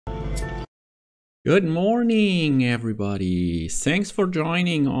Good morning, everybody. Thanks for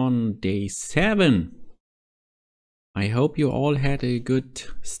joining on day 7. I hope you all had a good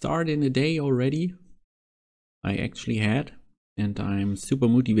start in the day already. I actually had, and I'm super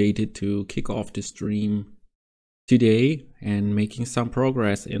motivated to kick off the stream today and making some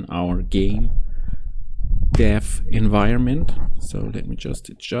progress in our game dev environment. So let me just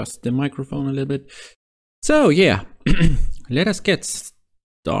adjust the microphone a little bit. So yeah, let us get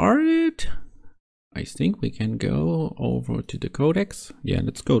started. I think we can go over to the codex. Yeah,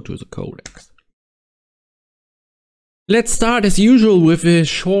 let's go to the codex. Let's start as usual with a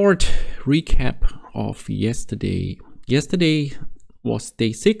short recap of yesterday. Yesterday was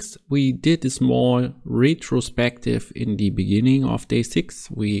day 6. We did a small retrospective in the beginning of day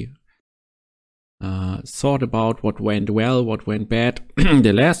 6. We thought about what went well, what went bad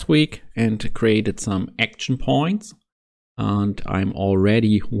the last week, and created some action points. And I'm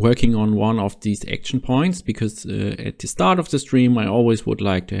already working on one of these action points because at the start of the stream I always would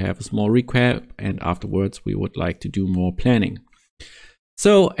like to have a small recap, and afterwards we would like to do more planning.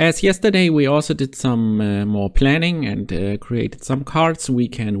 So as yesterday we also did some more planning and created some cards we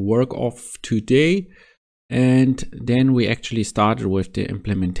can work off today, and then we actually started with the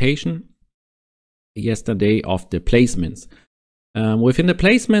implementation yesterday of the placements. Within the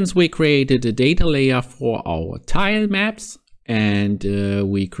placements, we created a data layer for our tile maps, and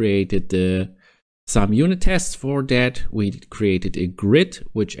we created some unit tests for that. We created a grid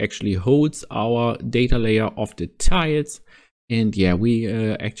which actually holds our data layer of the tiles, and yeah, we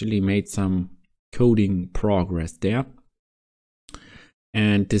actually made some coding progress there.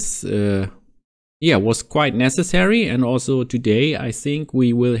 And this was quite necessary, and also today I think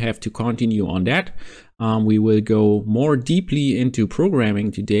we will have to continue on that. We will go more deeply into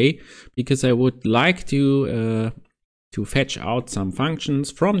programming today because I would like to fetch out some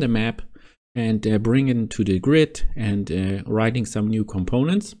functions from the map and bring it into the grid and writing some new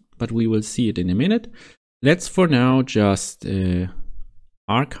components, but we will see it in a minute. Let's for now just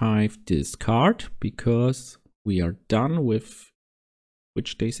archive this card because we are done with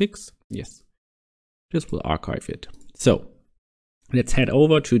which day 6? Yes, just will archive it. So let's head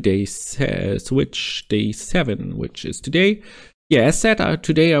over to switch day 7, which is today. Yeah, as said,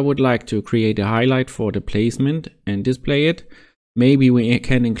 today I would like to create a highlight for the placement and display it. Maybe we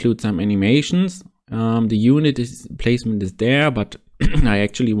can include some animations. The unit placement is there, but I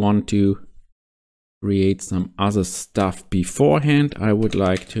actually want to create some other stuff beforehand. I would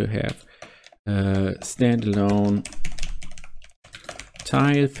like to have a standalone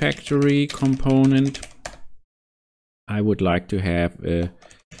tile factory component. I would like to have a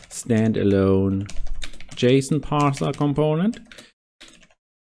standalone JSON parser component.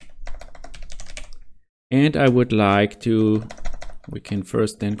 And I would like to, we can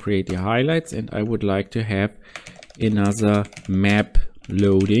first then create the highlights, and I would like to have another map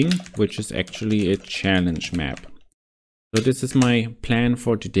loading, which is actually a challenge map. So this is my plan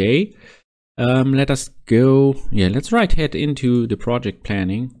for today. Let us go, let's head into the project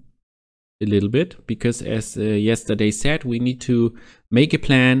planning a little bit, because as yesterday said, we need to make a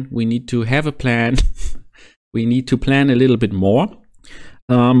plan, we need to have a plan, we need to plan a little bit more.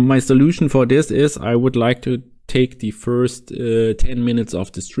 My solution for this is I would like to take the first 10 minutes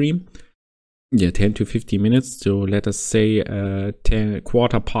of the stream, 10 to 15 minutes, so let us say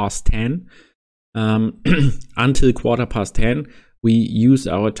 10:15. Until 10:15 we use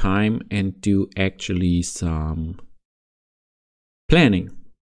our time and do actually some planning.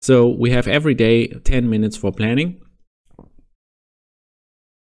 So we have every day 10 minutes for planning.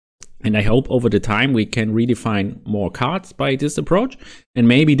 And I hope over the time we can redefine more cards by this approach. And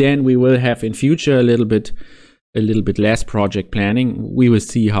maybe then we will have in future a little bit less project planning. We will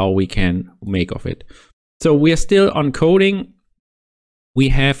see how we can make of it. So we are still on coding. We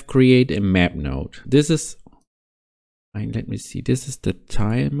have created a map node. This is, let me see, this is the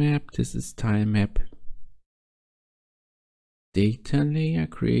tile map. This is tile map data layer.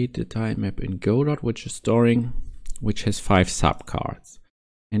 Create the tile map in Godot, which has 5 subcards.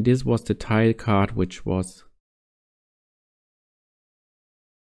 And this was the tile card, which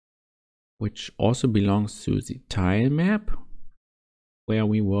also belongs to the tile map where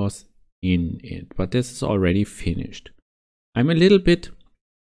we was in it, but this is already finished. I'm a little bit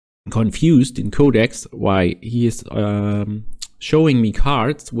confused in Codex why he is showing me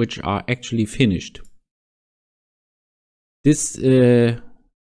cards which are actually finished. This is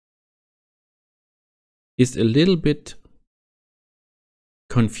a little bit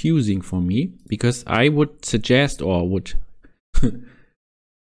confusing for me, because I would suggest, or would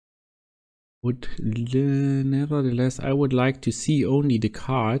nevertheless, I would like to see only the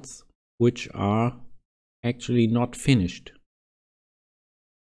cards which are actually not finished.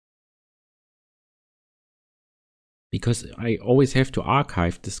 Because I always have to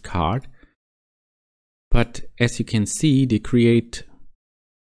archive this card. But as you can see, they create...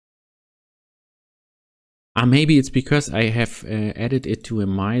 maybe it's because I have added it to a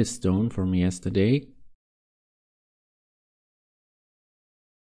milestone from yesterday.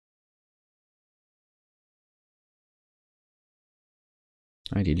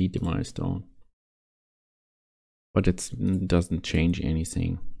 I delete the milestone. But it doesn't change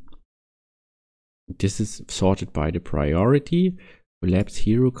anything. This is sorted by the priority. Collapse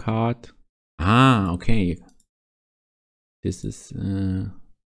hero card. Okay. This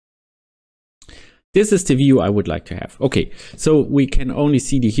is the view I would like to have. Okay, so we can only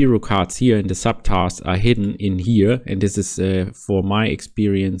see the hero cards here, and the subtasks are hidden in here. And this is, for my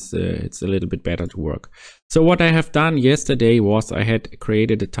experience, it's a little bit better to work. So what I have done yesterday was I had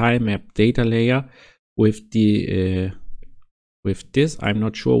created a Tilemap data layer with the with this. I'm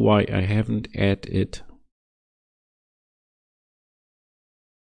not sure why I haven't added it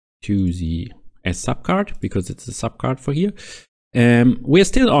to the as subcard, because it's a subcard for here. We're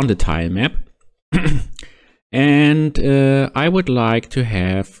still on the Tilemap. And I would like to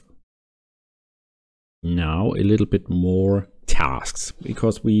have now a little bit more tasks,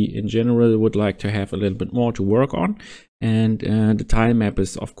 because we in general would like to have a little bit more to work on, and the Tilemap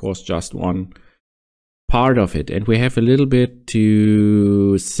is of course just one part of it, and we have a little bit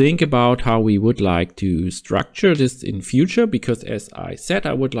to think about how we would like to structure this in future, because as I said,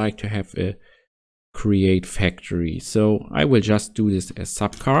 I would like to have a create factory. So I will just do this as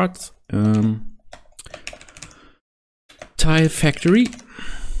subcards. Tile factory.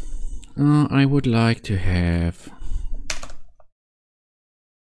 I would like to have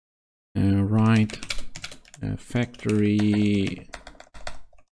write a factory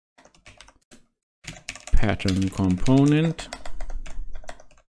pattern component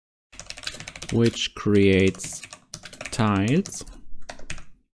which creates tiles,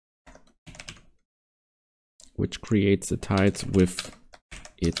 which creates the tiles with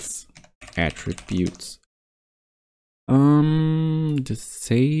its attributes. This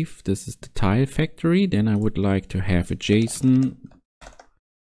save, this is the tile factory. Then I would like to have a JSON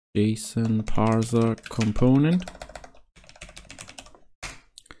parser component.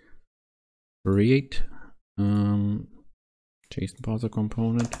 Create JSON parser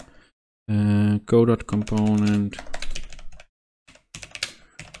component, Godot component,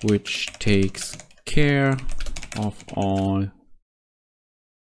 which takes care of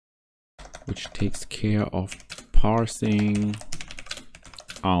parsing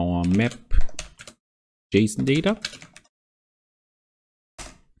our map JSON data.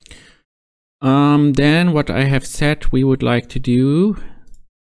 Then what I have said we would like to do,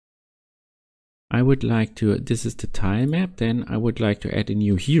 I would like to, this is the Tilemap, then I would like to add a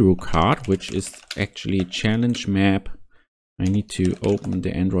new hero card, which is actually a challenge map. I need to open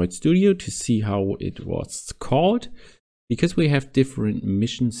the Android Studio to see how it was called, because we have different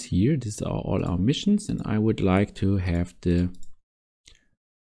missions here. These are all our missions, and I would like to have the,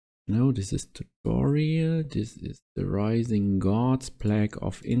 no, this is tutorial, this is the Rising Gods, Plague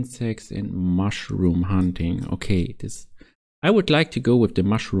of Insects, and Mushroom Hunting. Okay, this, I would like to go with the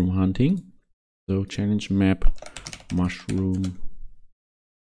mushroom hunting. So challenge map, mushroom.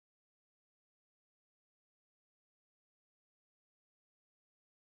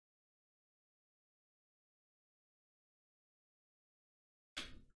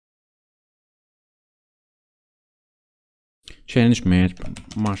 Challenge map,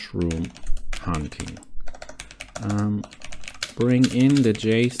 mushroom hunting. Bring in the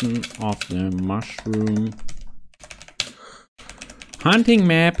JSON of the mushroom hunting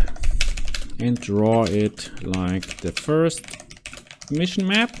map and draw it like the first mission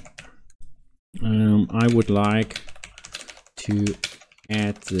map. I would like to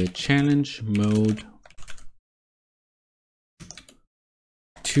add the challenge mode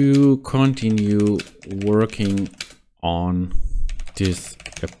to continue working on this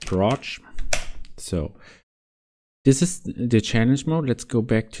approach. So this is the challenge mode. Let's go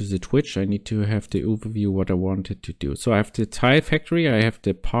back to the Twitch. I need to have the overview what I wanted to do. So I have the tile factory, I have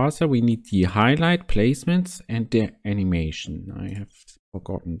the parser, we need the highlight, placements, and the animation. I have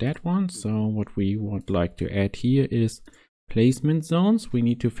forgotten that one. So what we would like to add here is placement zones. We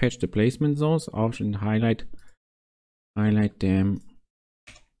need to fetch the placement zones out and highlight them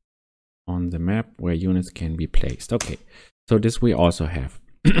on the map where units can be placed. Okay, so this we also have.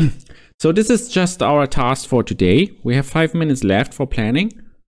 So this is just our task for today. We have 5 minutes left for planning,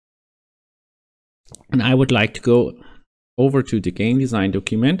 and I would like to go over to the game design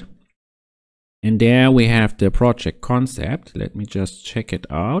document And there we have the project concept. Let me just check it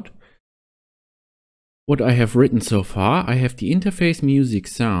out. What I have written so far, I have the interface, music,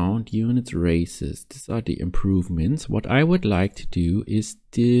 sound, units, races. These are the improvements. What I would like to do is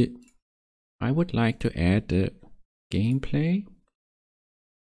I would like to add the gameplay.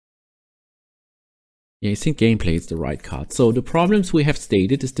 Yeah, I think gameplay is the right card. So the problems we have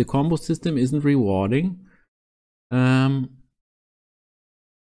stated is the combo system isn't rewarding.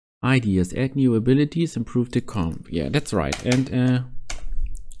 Ideas, add new abilities, improve the comp. Yeah, that's right. And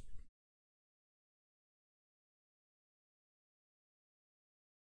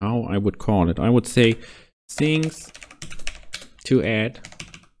how I would call it, I would say things to add.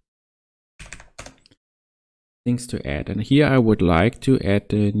 Things to add. And here I would like to add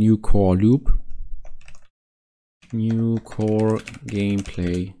the new core loop. New core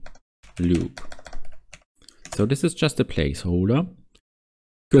gameplay loop. So this is just a placeholder,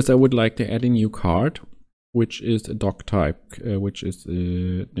 because I would like to add a new card, which is a doc type, a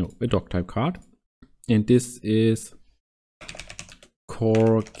doc type card, and this is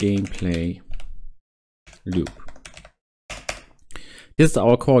core gameplay loop. This is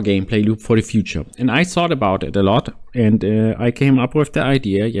our core gameplay loop for the future, and I thought about it a lot, and I came up with the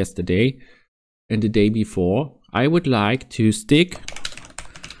idea yesterday and the day before. I would like to stick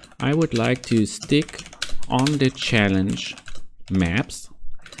on the challenge maps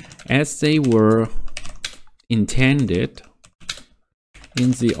as they were intended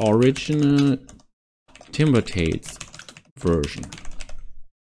in the original Timbertales version.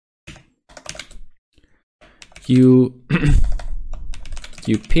 You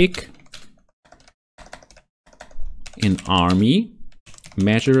pick an army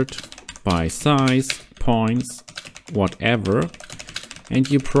measured by size, points, whatever, and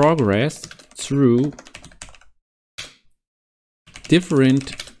you progress through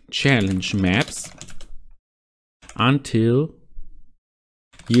different challenge maps until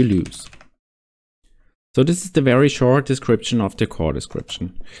you lose. So this is the very short description of the core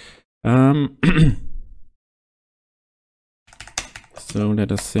description. So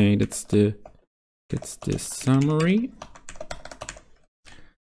let us say that's the summary.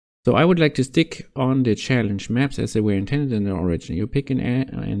 So I would like to stick on the challenge maps as they were intended in the origin. You pick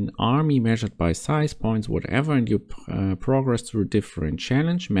an army measured by size, points, whatever, and you progress through different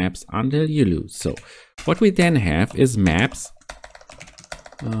challenge maps until you lose. So what we then have is maps.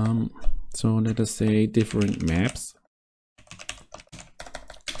 So let us say different maps.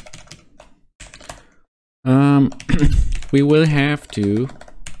 We will have to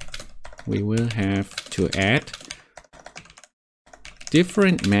add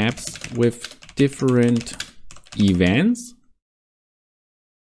different maps with different events,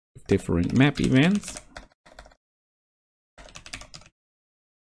 different map events.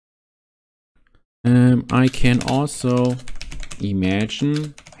 I can also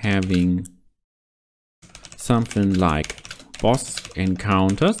imagine having something like boss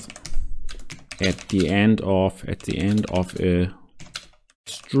encounters at the end of a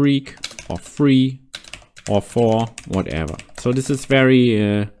streak, or 3 or 4, whatever. So this is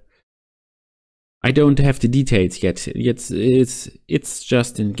very I don't have the details yet. It's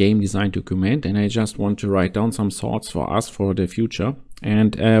just in game design document, and I just want to write down some thoughts for us for the future.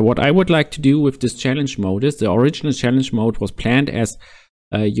 And what I would like to do with this challenge mode is, the original challenge mode was planned as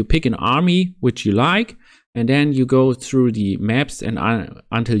you pick an army which you like, and then you go through the maps and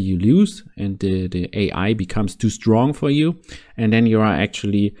until you lose, and the AI becomes too strong for you, and then you are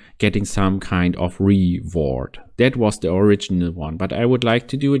actually getting some kind of reward. That was the original one, but I would like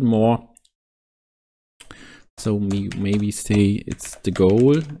to do it more. So maybe say it's the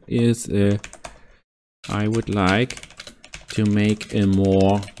goal is I would like to make a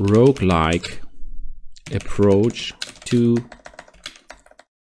more roguelike approach to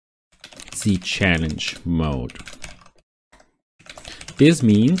the challenge mode. This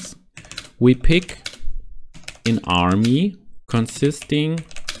means we pick an army consisting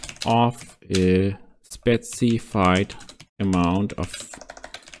of a specified amount of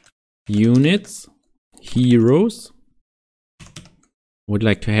units, heroes. Would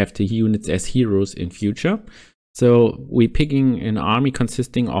like to have the units as heroes in future. So we're picking an army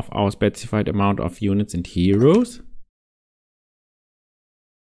consisting of our specified amount of units and heroes.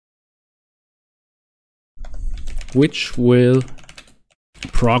 Which will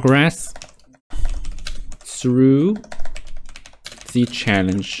progress through the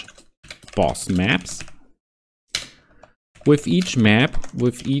challenge boss maps. With each map,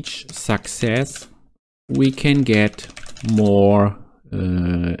 with each success, we can get more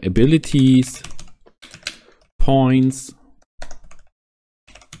abilities, points,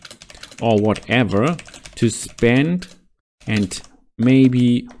 or whatever to spend and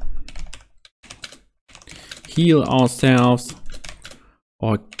maybe heal ourselves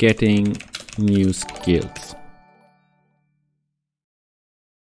or getting new skills.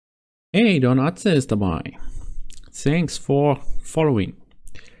 Hey, Don Atze ist dabei. Thanks for following.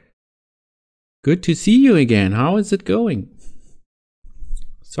 Good to see you again. How is it going?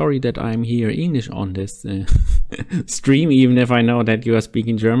 Sorry that I'm here English on this stream, even if I know that you are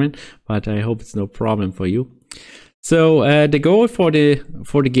speaking German, but I hope it's no problem for you. So the goal for the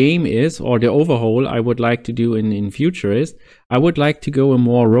game is, or the overhaul I would like to do in future is, I would like to go a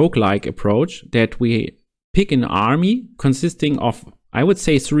more roguelike approach, that we pick an army consisting of, I would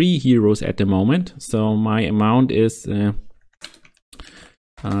say, 3 heroes at the moment. So my amount is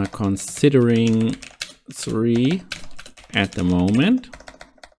considering 3 at the moment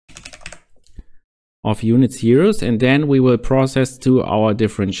of units heroes, and then we will process to our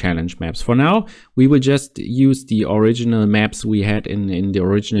different challenge maps. For now, we will just use the original maps we had in the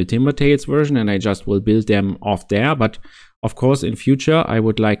original Timber Tales version, and I just will build them off there. But of course, in future, I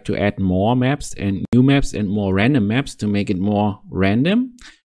would like to add more maps and new maps and more random maps to make it more random.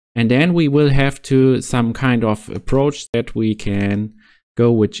 And then we will have to some kind of approach that we can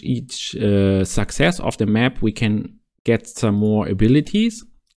go with each success of the map. We can get some more abilities,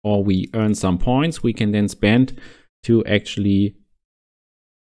 or we earn some points we can then spend to actually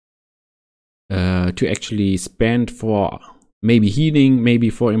spend for maybe healing, maybe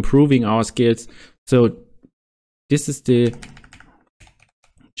for improving our skills. So this is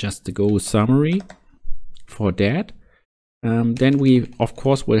just the goal summary for that. Then we of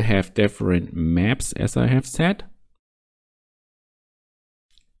course will have different maps, as I have said.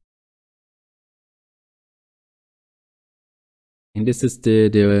 And this is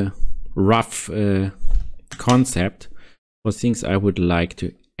the rough concept for things I would like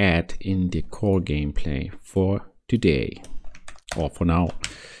to add in the core gameplay for today, or for now.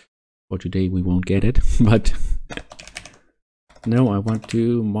 For today we won't get it, but no, I want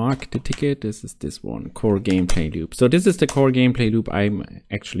to mark the ticket. This is this one, core gameplay loop. So this is the core gameplay loop I'm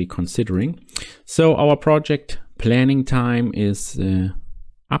actually considering. So our project planning time is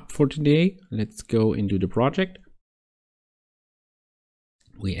up for today. Let's go into the project.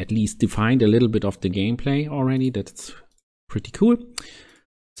 We at least defined a little bit of the gameplay already. That's pretty cool.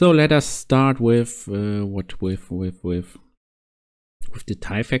 So let us start with with the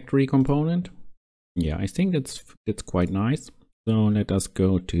tile factory component. Yeah, I think that's quite nice. So let us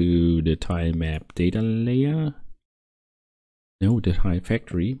go to the Tilemap data layer. No, the tile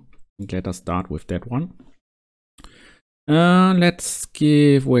factory. Let us start with that one. Let's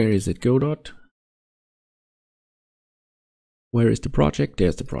give, where is it? Godot. Where is the project?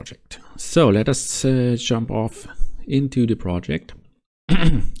 There's the project. So let us jump off into the project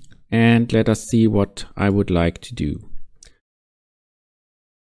and let us see what I would like to do.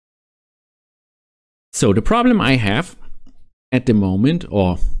 So the problem I have at the moment,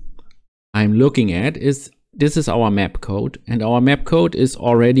 or I'm looking at, is this is our map code, and our map code is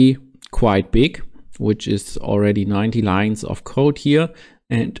already quite big, which is already 90 lines of code here,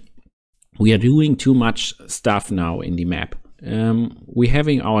 and we are doing too much stuff now in the map. We're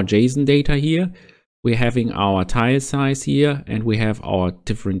having our JSON data here, we're having our tile size here, and we have our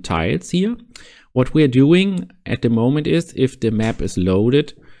different tiles here. What we're doing at the moment is, if the map is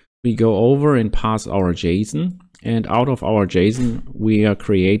loaded, we go over and pass our JSON, and out of our JSON we are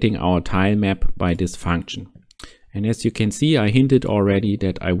creating our tile map by this function. And as you can see, I hinted already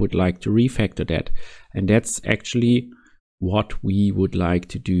that I would like to refactor that, and that's actually what we would like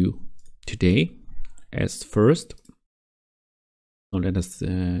to do today as first. So let us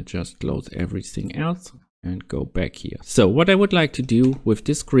just close everything else and go back here. So what I would like to do with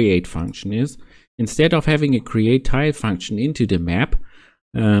this create function is, instead of having a create tile function into the map,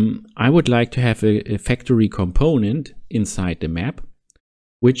 I would like to have a factory component inside the map,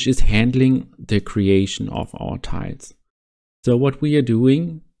 which is handling the creation of our tiles. So what we are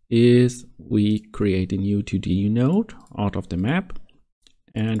doing is we create a new 2D node out of the map,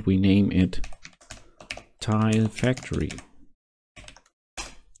 and we name it tile factory.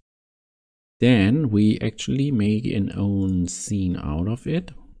 Then we actually make an own scene out of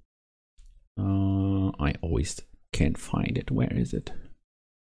it. I always can't find it. Where is it?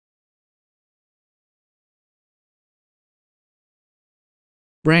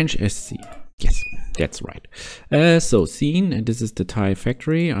 Branch SC. Yes, that's right. So scene, and this is the tile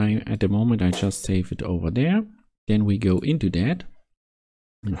factory. At the moment I just save it over there. Then we go into that,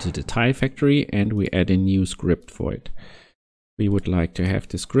 into the tile factory, and we add a new script for it. We would like to have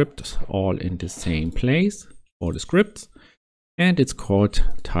the scripts all in the same place for the scripts. and it's called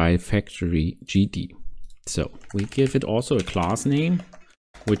Tile Factory GD. So we give it also a class name,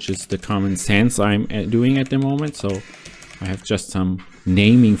 which is the common sense I'm doing at the moment. So I have just some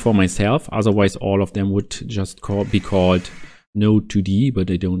naming for myself. Otherwise, all of them would just be called Node2D,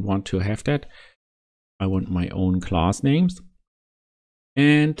 but I don't want to have that. I want my own class names.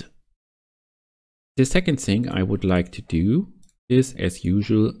 And the second thing I would like to do is, as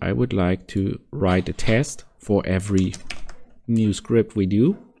usual, I would like to write a test for every new script we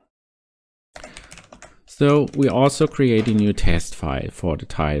do. So we also create a new test file for the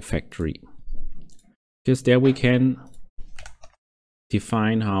tile factory, because there we can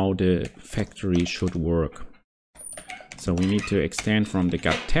define how the factory should work. So we need to extend from the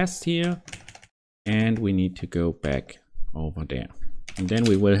gut test here, and we need to go back over there. And then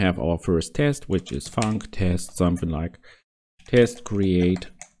we will have our first test, which is func test, something like test create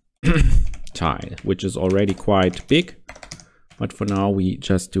tile, which is already quite big. But for now, we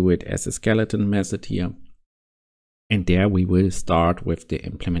just do it as a skeleton method here. And there we will start with the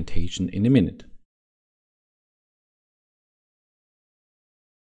implementation in a minute.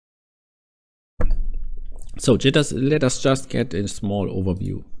 So let us just get a small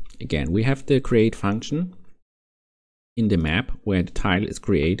overview. Again, we have the create function in the map where the tile is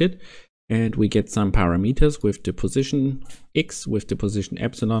created, and we get some parameters with the position x, with the position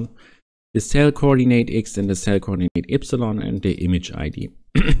epsilon, the cell coordinate x and the cell coordinate epsilon, and the image ID.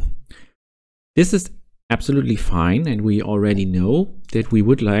 This is absolutely fine, and we already know that we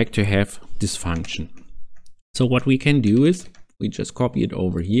would like to have this function. So what we can do is we just copy it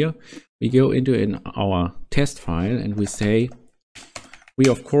over here. We go into our test file and we say we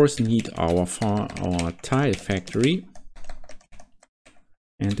of course need our tile factory,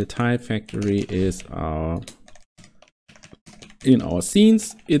 and the tile factory is in our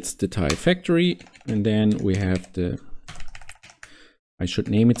scenes. It's the tile factory, and then we have I should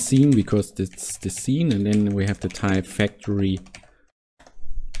name it scene because it's the scene, and then we have the tile factory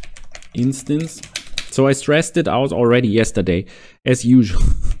instance. So I stressed it out already yesterday, as usual.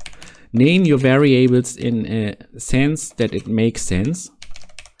 Name your variables in a sense that it makes sense,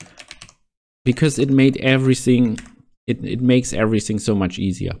 because it makes everything so much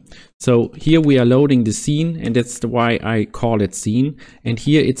easier. So here we are loading the scene, and that's why I call it scene. And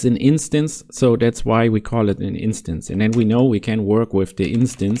here it's an instance, so that's why we call it an instance. And then we know we can work with the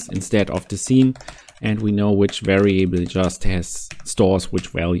instance instead of the scene, and we know which variable just stores which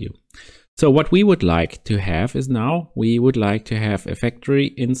value. So what we would like to have is, now we would like to have a factory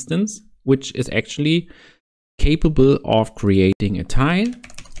instance, which is actually capable of creating a tile.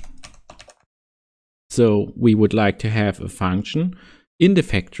 So we would like to have a function in the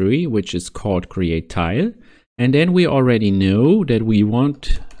factory, which is called create tile. And then we already know that we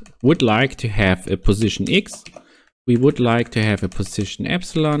would like to have a position x. We would like to have a position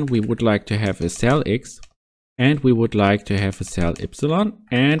epsilon. We would like to have a cell x. And we would like to have a cell epsilon,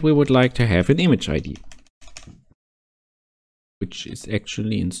 and we would like to have an image ID, which is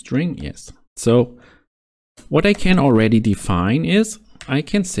actually in string, yes. So what I can already define is, I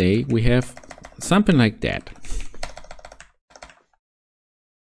can say we have something like that.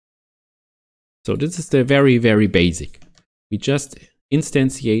 So this is the very, very basic. We just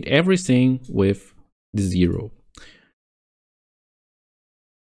instantiate everything with the 0.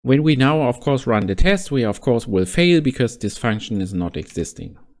 When we now, of course, run the test, we of course will fail because this function is not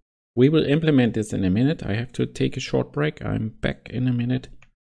existing. We will implement this in a minute. I have to take a short break. I'm back in a minute.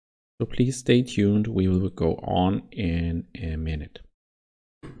 So please stay tuned. We will go on in a minute.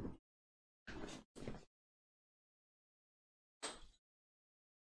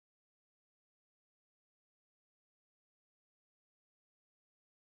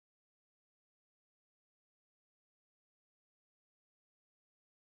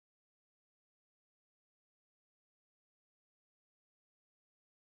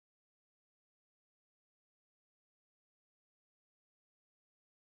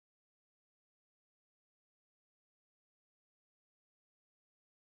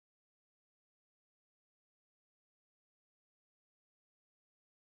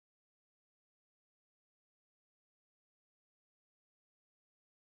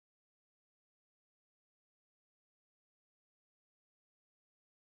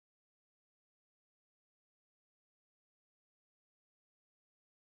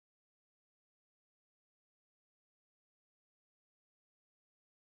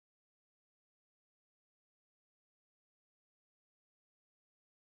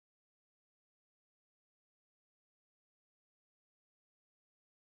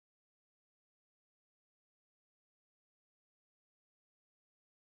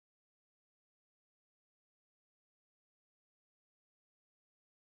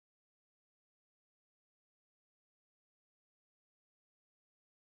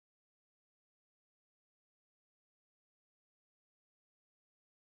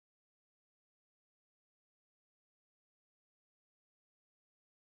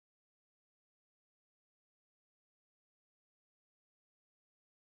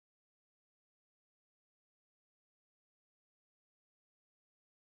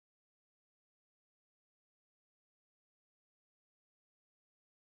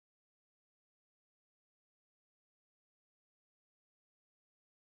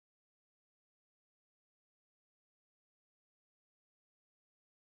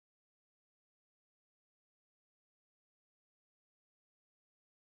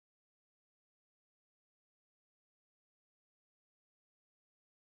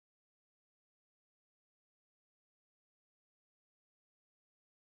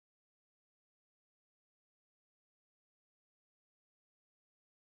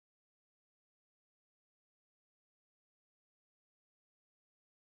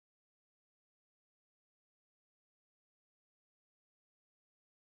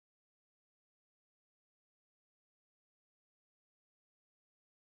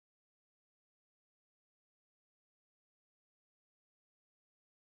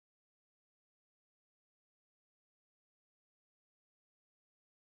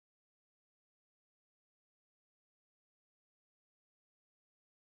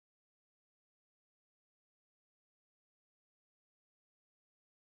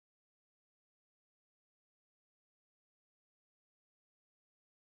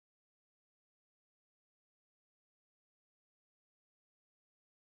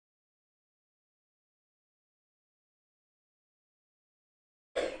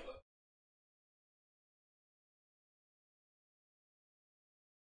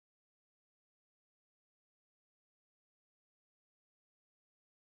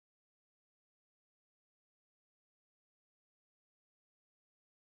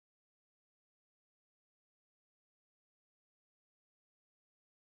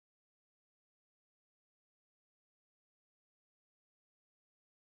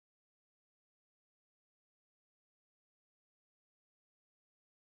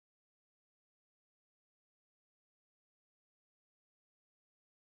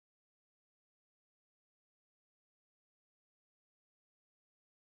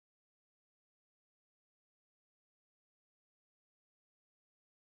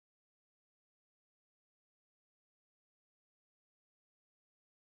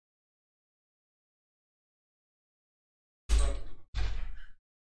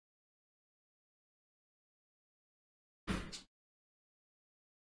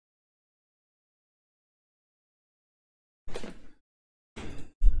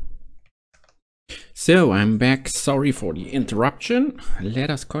 So I'm back. Sorry for the interruption.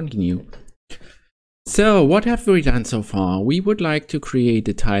 Let us continue. So what have we done so far? We would like to create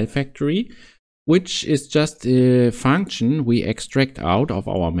a tile factory, which is just a function we extract out of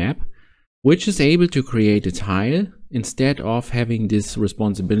our map, which is able to create a tile. Instead of having this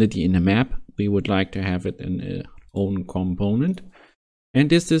responsibility in a map, we would like to have it in a own component.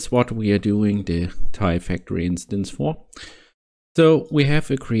 And this is what we are doing the tile factory instance for. So we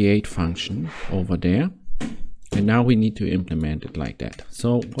have a create function over there. And now we need to implement it like that.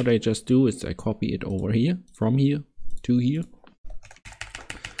 So what I just do is I copy it over here, from here to here.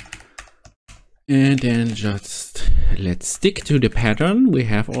 And then just let's stick to the pattern we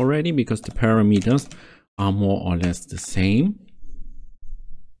have already, because the parameters are more or less the same.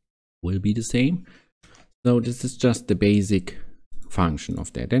 Will be the same. So this is just the basic function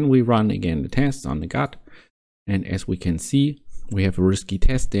of that. Then we run again the test on the gut. And as we can see, we have a risky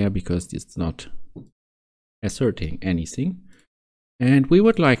test there because it's not asserting anything. And we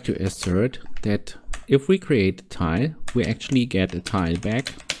would like to assert that if we create a tile, we actually get a tile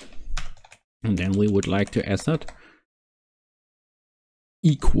back. And then we would like to assert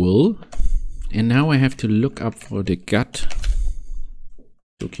equal. And now I have to look up for the gut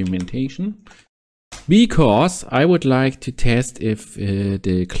documentation, because I would like to test if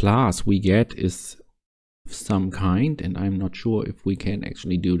the class we get is some kind, and I'm not sure if we can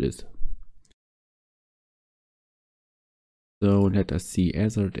actually do this. So let us see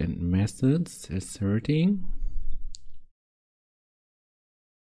assert and methods. Asserting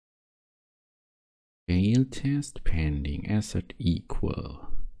fail test pending assert equal.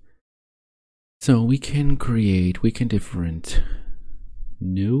 So we can different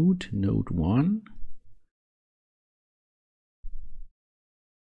node 1.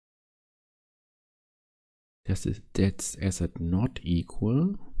 That's assert not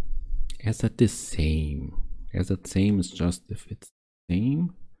equal. Assert the same. Assert same is just if it's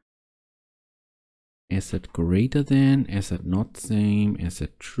same. Assert greater than, assert not same,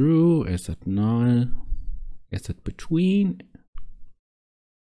 assert true, assert null, assert between,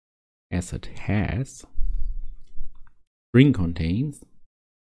 assert has, string contains,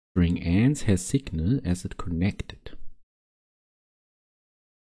 string ends, has signal, assert connected.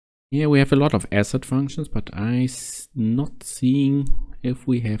 Yeah, we have a lot of assert functions, but I'm not seeing if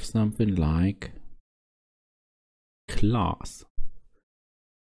we have something like class.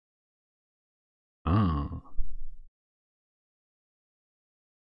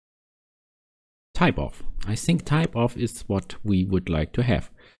 Type of. I think type of is what we would like to have.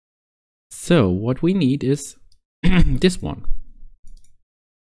 So what we need is this one,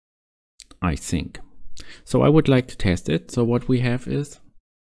 I think. So I would like to test it. So what we have is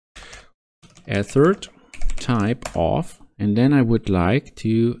assert type of, and then I would like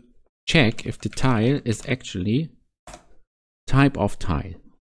to check if the tile is actually type of tile.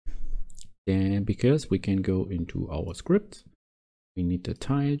 Then because we can go into our script, we need the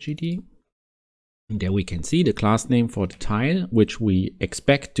tile GD. And there we can see the class name for the tile, which we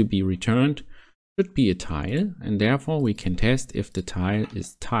expect to be returned, should be a tile, and therefore we can test if the tile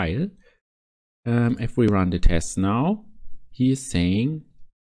is tile. If we run the test now, he is saying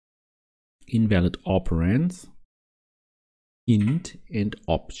invalid operands, int and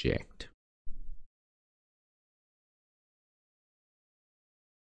object.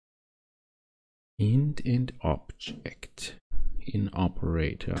 Int and object in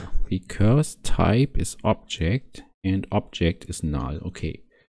operator, because type is object and object is null. Okay,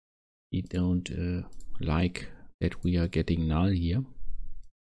 we don't like that we are getting null here,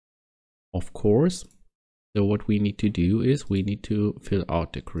 of course. So what we need to do is we need to fill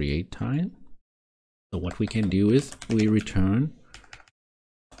out the create tile. So what we can do is we return,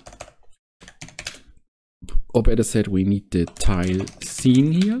 or better said, we need the tile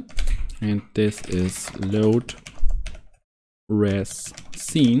scene here, and this is load res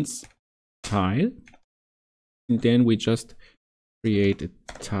scenes tile, and then we just create a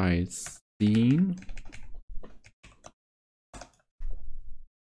tile scene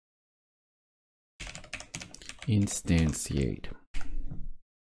instantiate.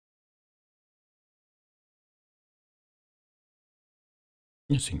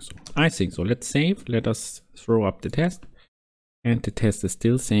 I think so. Let's save. Let us throw up the test. And the test is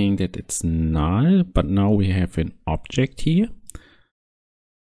still saying that it's null, but now we have an object here.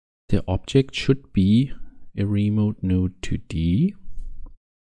 The object should be a remote node 2D.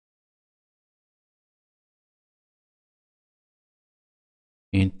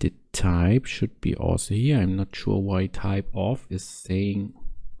 And the type should be also here. I'm not sure why type of is saying.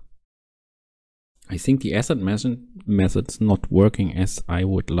 I think the assert method's not working as I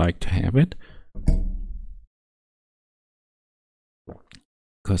would like to have it.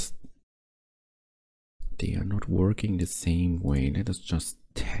 because they are not working the same way. Let us just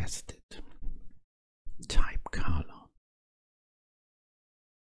test it. Type color.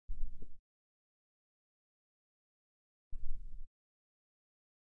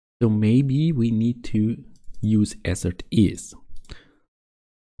 So maybe we need to use assert is.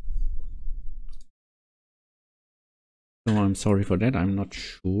 So I'm sorry for that. I'm not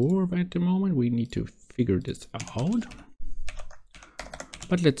sure at the moment. We need to figure this out.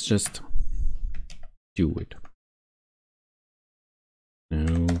 But let's just do it.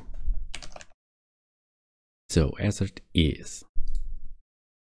 No. So assert is.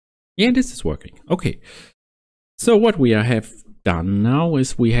 Yeah, this is working. Okay. So what we have done now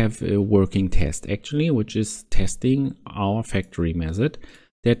is we have a working test actually, which is testing our factory method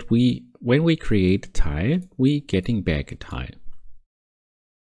that when we create a tile, we getting back a tile.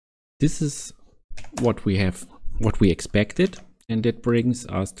 This is what we expected, and that brings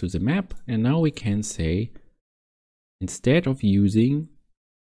us to the map. And now we can say, instead of using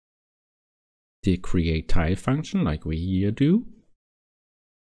the create tile function like we here do,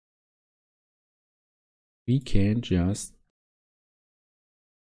 we can just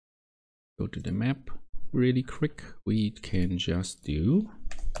go to the map really quick. We can just do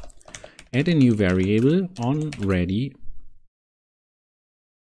add a new variable on ready.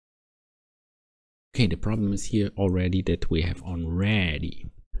 Okay, the problem is here already that we have on ready.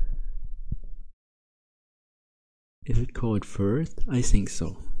 Is it called first? I think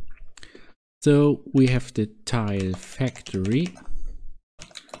so. So we have the tile factory,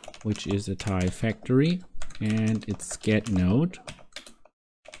 which is a tile factory, and it's get node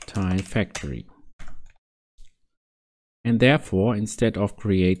tile factory. And therefore, instead of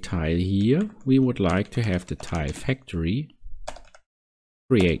create tile here, we would like to have the tile factory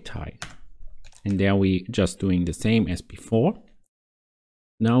create tile. And there we just doing the same as before.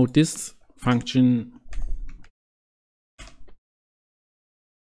 Now this function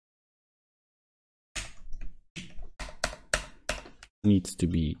needs to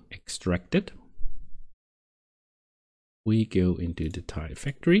be extracted. We go into the tile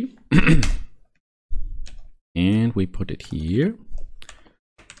factory and we put it here.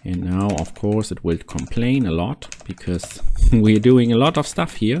 And now, of course, it will complain a lot because we're doing a lot of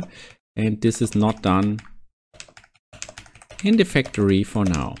stuff here and this is not done in the factory for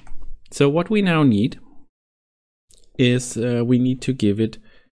now. So what we now need is we need to give it,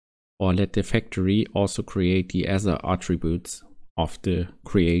 or let the factory also create the other attributes of the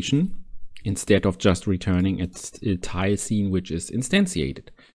creation instead of just returning a tile scene which is instantiated.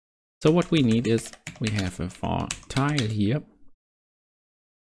 So what we need is we have a for tile here.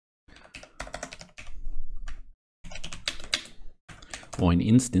 Or an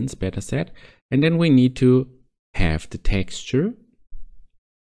instance, better said. And then we need to have the texture.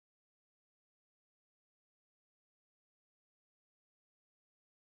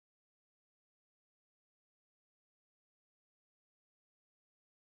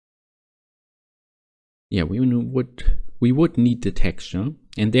 Yeah, we would need the texture,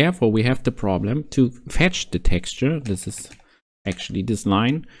 and therefore we have the problem to fetch the texture. This is actually this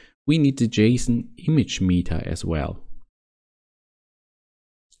line. We need the JSON image meter as well.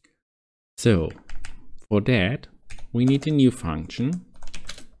 So for that, we need a new function.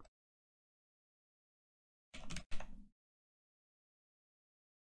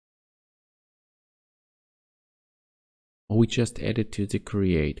 We just add it to the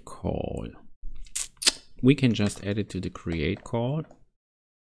create call. We can just add it to the create call.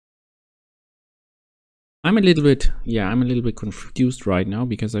 I'm a little bit confused right now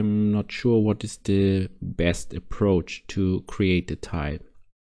because I'm not sure what is the best approach to create the tile.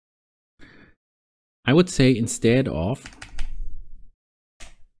 I would say instead of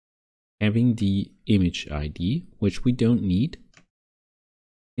having the image ID, which we don't need,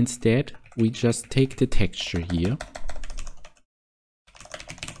 instead we just take the texture here.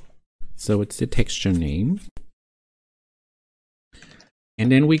 So it's the texture name.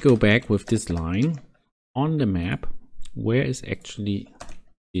 And then we go back with this line on the map. Where is actually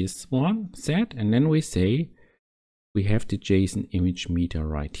this one set? And then we say we have the JSON image meter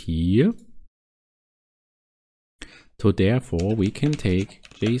right here. So therefore we can take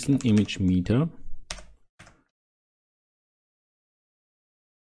JSON image meter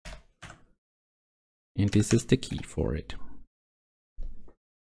and this is the key for it.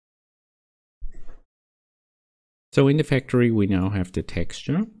 So in the factory, we now have the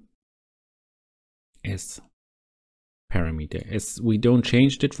texture as parameter. As we don't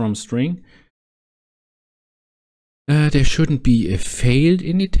change it from string, there shouldn't be a failed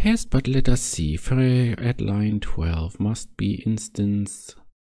in the test, but let us see. At line 12 must be instance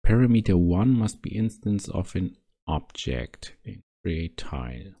parameter 1 must be instance of an object in create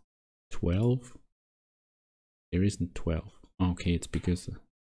tile. 12. There isn't 12. Okay, it's because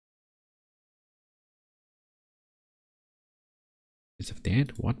of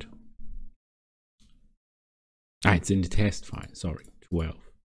that. What? Ah, it's in the test file. Sorry, 12.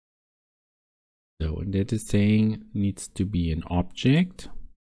 So that is saying needs to be an object.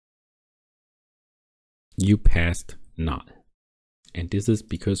 You passed null. And this is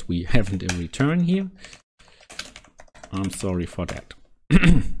because we haven't a return here. I'm sorry for that.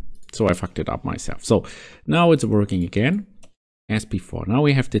 So I fucked it up myself. So now it's working again as before. Now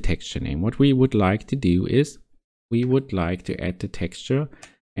we have the texture name. What we would like to do is we would like to add the texture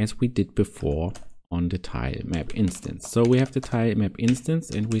as we did before on the Tilemap instance. So we have the Tilemap instance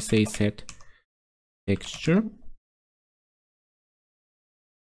and we say set texture.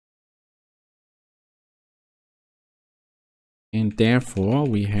 And therefore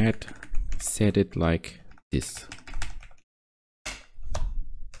we had set it like this.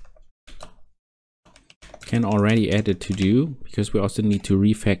 Can already add a to do because we also need to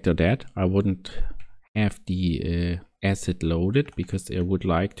refactor that. I wouldn't have the asset loaded because I would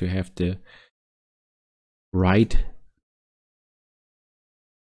like to have the right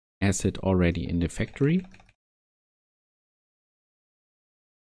asset already in the factory.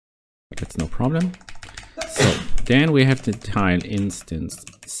 But that's no problem. So then we have the tile instance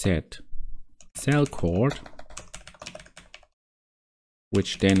set cell chord,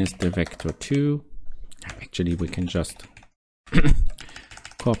 which then is the vector 2. Actually, we can just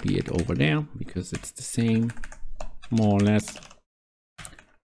copy it over there because it's the same, more or less.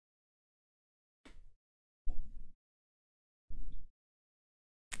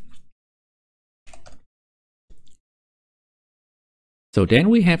 So then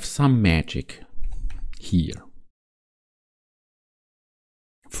we have some magic here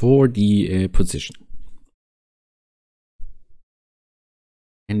for the position.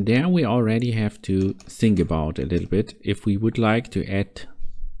 And there we already have to think about a little bit if we would like to add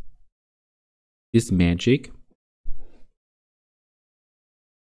this magic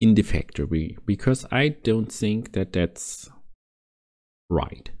in the factory, because I don't think that that's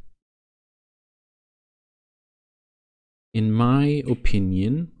right. In my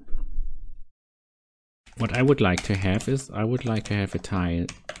opinion, what I would like to have is I would like to have a tile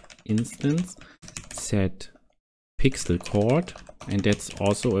instance set pixel chord, and that's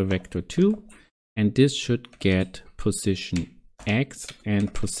also a vector 2, and this should get position x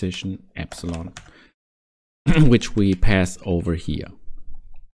and position epsilon which we pass over here.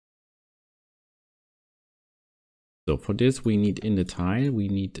 So for this we need in the tile we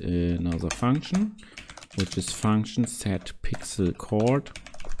need another function, which is function set pixel chord,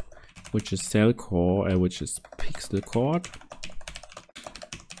 which is cell chord, which is pixel chord,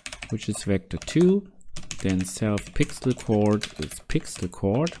 which is vector 2. Then self pixel chord is pixel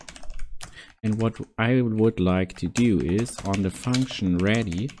chord. And what I would like to do is on the function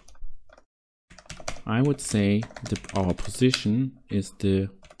ready, I would say that our position is the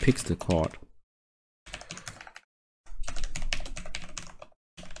pixel chord.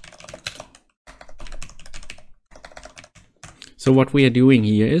 So what we are doing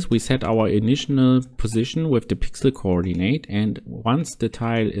here is we set our initial position with the pixel coordinate, and once the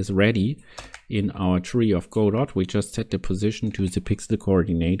tile is ready in our tree of Godot, we just set the position to the pixel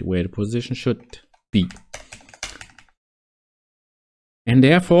coordinate where the position should be. And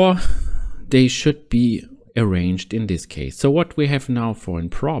therefore they should be arranged in this case. So what we have now for a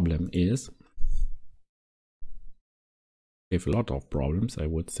problem is, we have a lot of problems, I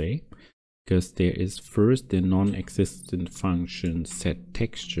would say. Because there is first the non-existent function set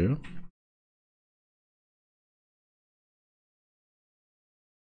texture.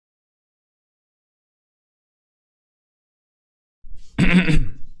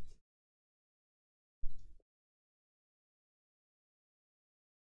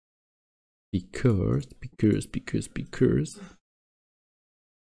 because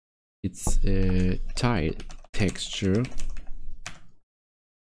it's a tile texture.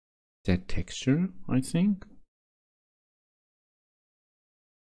 Set texture, I think.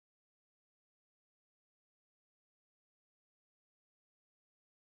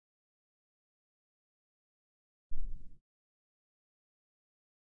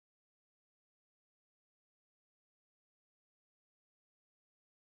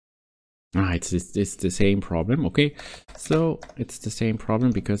 Ah, it's the same problem. Okay, so it's the same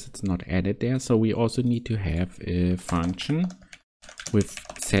problem because it's not added there. So we also need to have a function with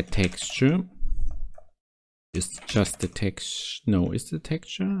set texture, It's just the text. No, it's the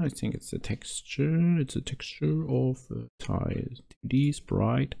texture. I think it's the texture. It's a texture of tile 2D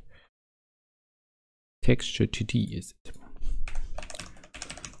sprite. Texture 2D is it?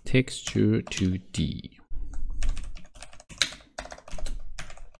 Texture 2D.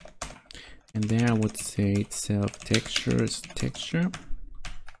 And there I would say self texture is texture.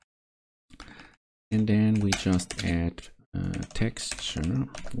 And then we just add texture,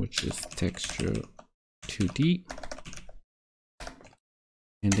 which is texture 2D.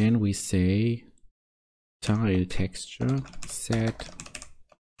 And then we say tile texture set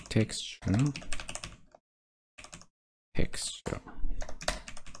texture texture.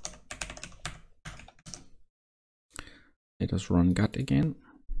 Let us run gut again.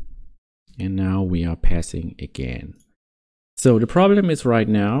 And now we are passing again. So the problem is right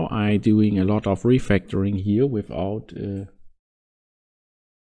now I'm doing a lot of refactoring here without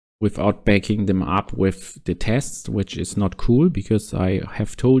backing them up with the tests, which is not cool, because I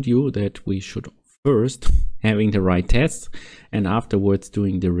have told you that we should first having the right tests and afterwards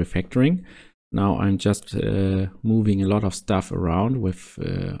doing the refactoring. Now I'm just moving a lot of stuff around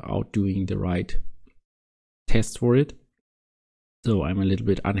without doing the right tests for it. So I'm a little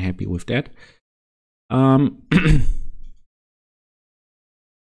bit unhappy with that.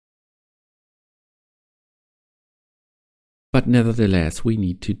 But nevertheless, we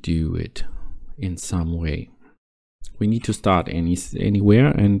need to do it in some way. We need to start anywhere,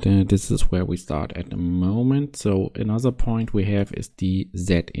 and this is where we start at the moment. So another point we have is the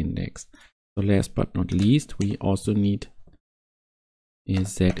Z index. So last but not least, we also need a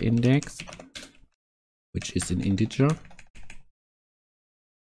Z index, which is an integer.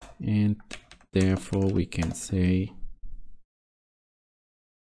 And therefore we can say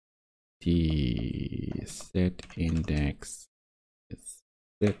the Z index is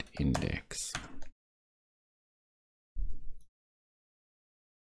Z index.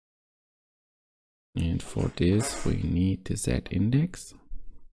 And for this we need the Z index.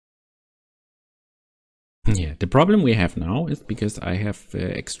 Yeah, the problem we have now is because I have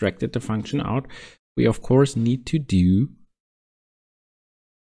extracted the function out, we of course need to do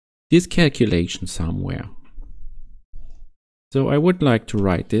this calculation somewhere. So I would like to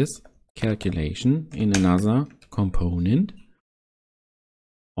write this calculation in another component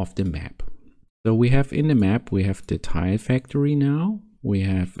of the map. So we have in the map, we have the tile factory now, we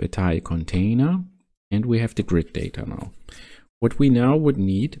have a tile container, and we have the grid data now. What we now would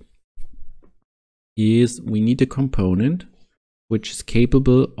need is we need a component which is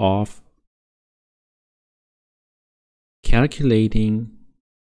capable of calculating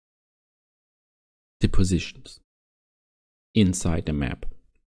the positions inside the map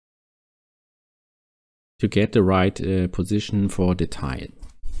to get the right position for the tile.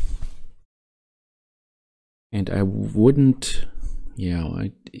 And I wouldn't,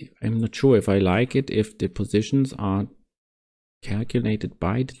 I'm not sure if I like it if the positions are calculated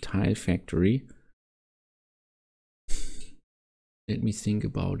by the tile factory. Let me think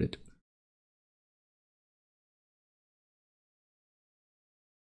about it.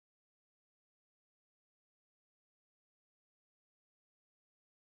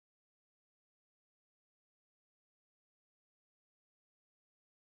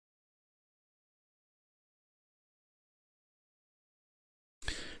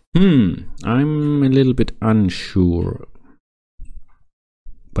 I'm a little bit unsure,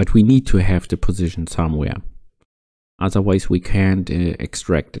 but we need to have the position somewhere. Otherwise we can't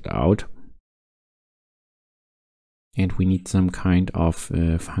extract it out. And we need some kind of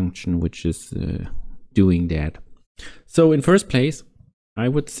function which is doing that. So in first place, I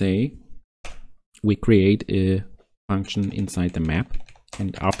would say we create a function inside the map,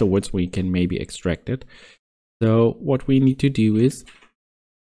 and afterwards we can maybe extract it. So what we need to do is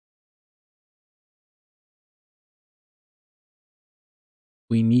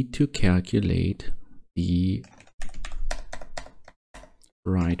we need to calculate the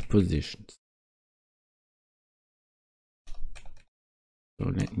right positions. So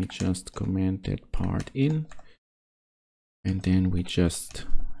let me just comment that part in, and then we just,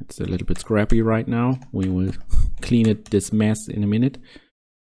 it's a little bit scrappy right now. We will clean it, this mess, in a minute.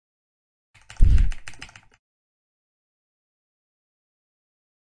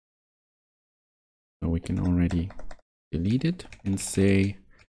 So we can already delete it and say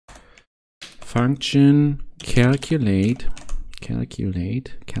function calculate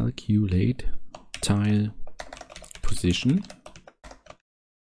tile position,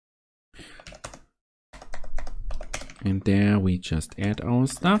 and there we just add our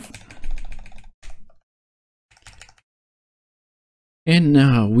stuff. And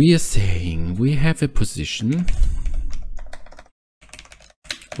now we are saying we have a position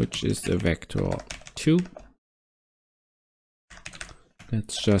which is a vector 2.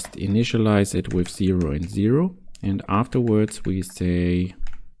 Let's just initialize it with 0 and 0, and afterwards we say,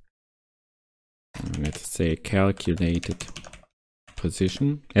 let's say calculated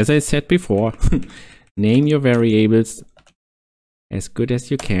position. As I said before, name your variables as good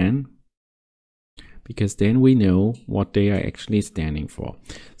as you can, because then we know what they are actually standing for.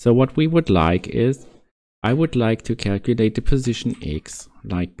 So what we would like is, I would like to calculate the position x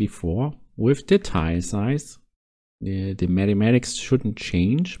like before with the tile size. The mathematics shouldn't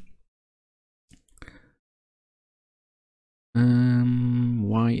change.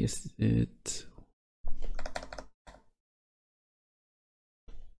 Why is it?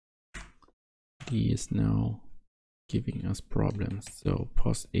 D is now giving us problems. So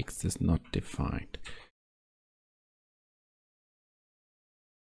pos x is not defined.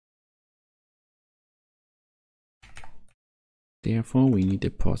 Therefore, we need a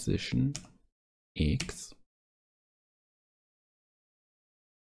position x.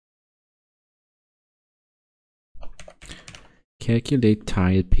 Calculate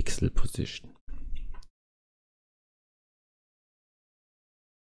tile pixel position.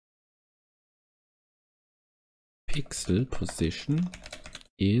 Pixel position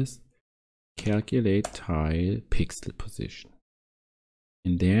is calculate tile pixel position.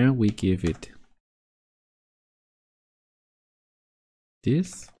 And there we give it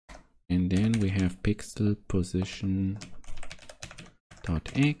this, and then we have pixel position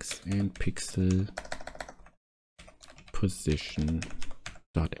dot x and pixel position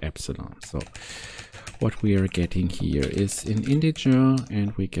dot epsilon. So what we are getting here is an integer,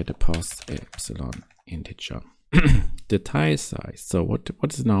 and we get a pos epsilon integer. The tile size. So what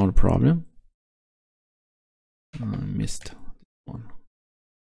is now the problem? I missed one.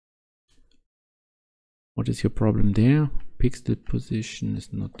 What is your problem there? Pixel position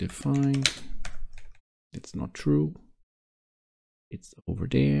is not defined. It's not true. It's over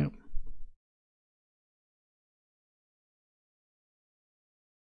there.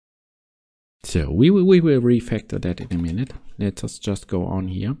 So we will refactor that in a minute. Let us just go on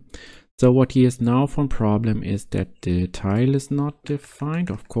here. So what he has now from problem is that the tile is not defined,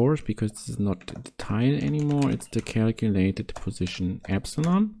 of course, because this is not the tile anymore. It's the calculated position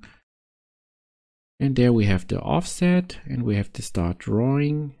epsilon. And there we have the offset, and we have to start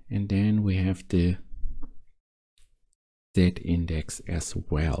drawing, and then we have the Z index as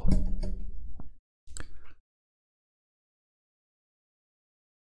well.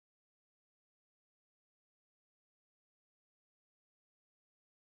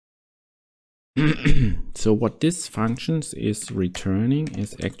 So what this functions is returning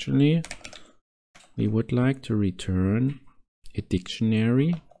is actually, we would like to return a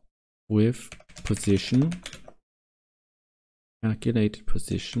dictionary with position, calculated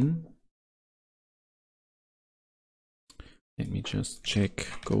position. Let me just check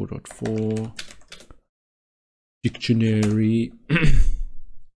Godot 4 dictionary.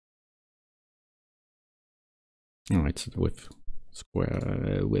 All right, so with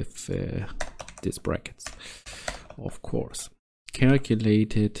square these brackets, of course.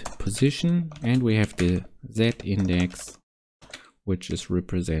 Calculated position, and we have the Z index, which is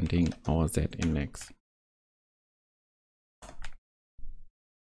representing our Z index.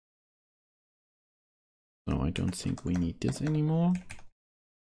 So I don't think we need this anymore.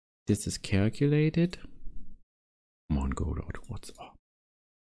 This is calculated. Come on, Godot, what's up?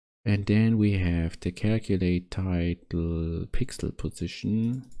 And then we have the calculate title pixel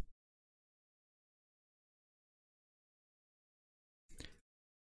position.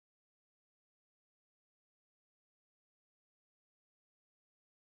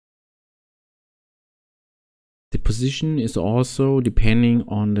 The position is also depending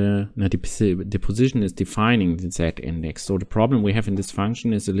on the position is defining the Z index. So the problem we have in this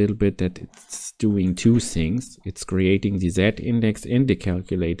function is a little bit that it's doing two things. It's creating the Z index and the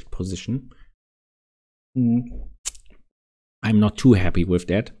calculated position. I'm not too happy with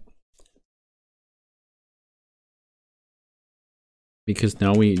that, because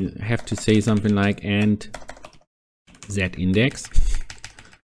now we have to say something like and Z index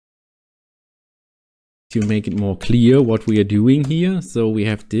to make it more clear what we are doing here. So we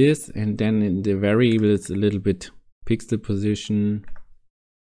have this, and then in the variable it's a little bit pixel position,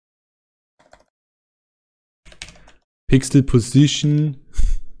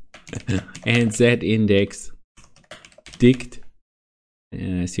 and Z index dict.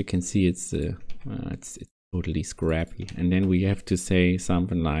 As you can see, it's totally scrappy. And then we have to say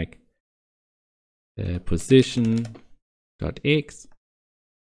something like position dot x,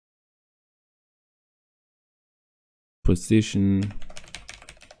 position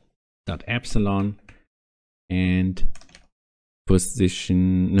dot epsilon, and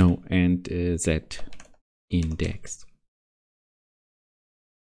position z index.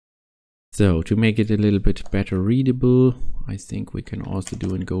 So to make it a little bit better readable, I think we can also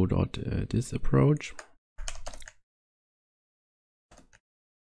do in Godot this approach.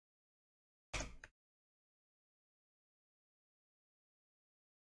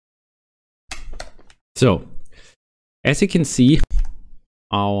 So as you can see,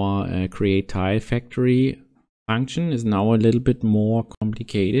 our create tile factory function is now a little bit more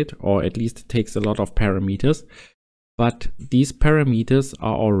complicated, or at least it takes a lot of parameters, but these parameters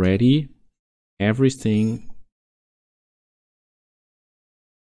are already everything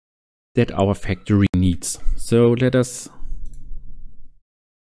that our factory needs. So let us,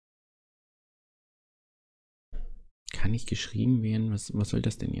 kann nicht geschrieben werden? Was soll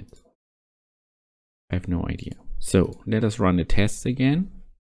das denn jetzt? I have no idea. So let us run the tests again.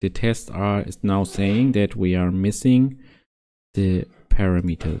 The tests is now saying that we are missing the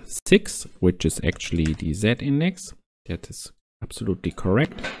parameter 6, which is actually the z index. That is absolutely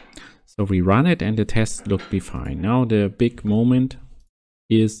correct. So we run it and the tests look be fine. Now the big moment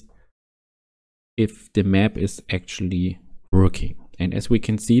is if the map is actually working. And as we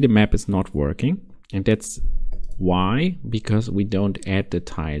can see, the map is not working. And that's why, because we don't add the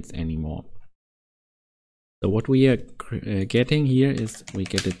tiles anymore. So what we are getting here is we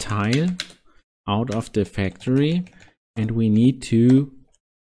get a tile out of the factory, and we need to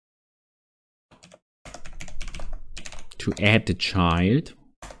add the child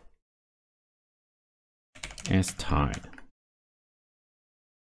as tile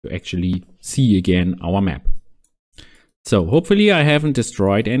to actually see again our map. So hopefully I haven't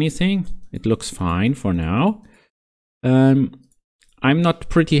destroyed anything. It looks fine for now. I'm not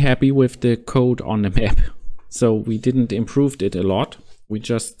pretty happy with the code on the map. So we didn't improve it a lot. We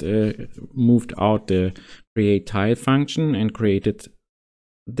just moved out the create tile function and created,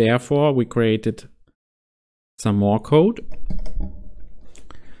 therefore we created some more code.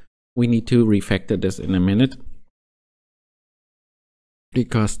 We need to refactor this in a minute,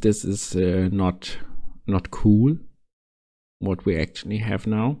 because this is not cool what we actually have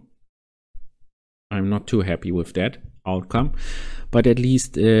now. I'm not too happy with that outcome, but at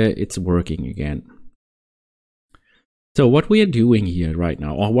least it's working again. So what we are doing here right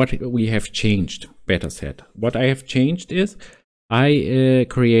now, or what we have changed, better said, what I have changed is I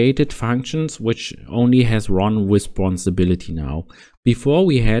created functions which only has one responsibility now. Before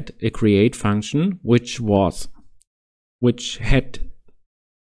we had a create function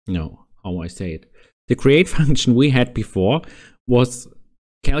the create function we had before was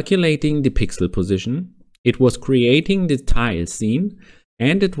calculating the pixel position, it was creating the tile scene,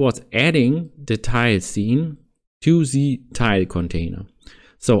 and it was adding the tile scene to the tile container.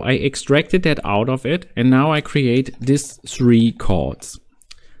 So I extracted that out of it, and now I create these 3 chords.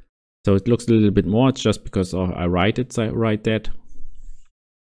 So it looks a little bit more, it's just because I write that.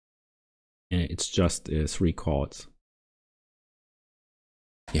 It's just 3 chords.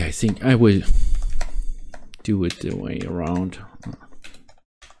 Yeah, I think I will do it the way around.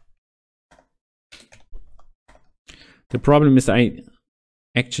 The problem is I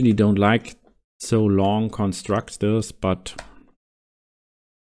actually don't like so long constructors, but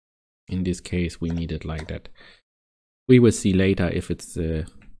in this case we need it like that. We will see later if it's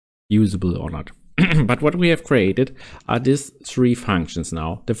usable or not. But what we have created are these 3 functions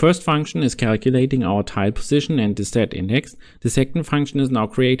now. The first function is calculating our tile position and the z index. The second function is now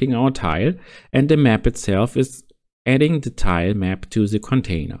creating our tile, and the map itself is adding the tile map to the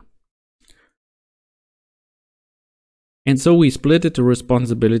container. And so we split the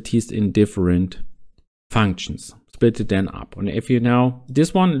responsibilities in different functions, split it then up. And if you now,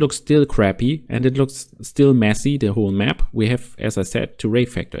 this one looks still crappy and it looks still messy, the whole map, we have, as I said, to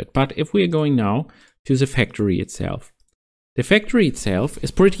refactor it. But if we are going now to the factory itself, the factory itself is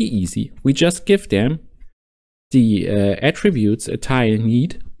pretty easy. We just give them the attributes a tile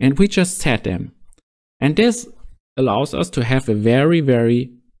need, and we just set them. And this allows us to have a very,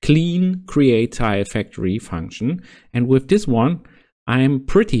 very clean create tile factory function. And with this one, I'm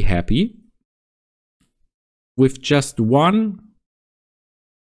pretty happy with just one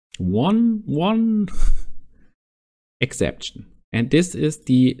exception. And this is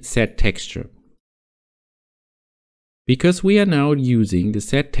the set texture. Because we are now using the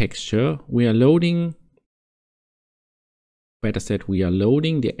set texture, we are loading, better said, we are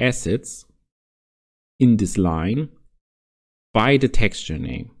loading the assets in this line by the texture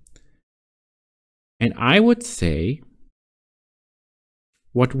name. And I would say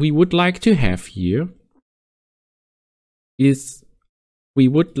what we would like to have here is we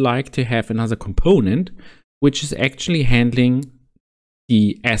would like to have another component which is actually handling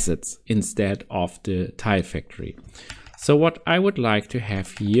the assets instead of the tile factory. So what I would like to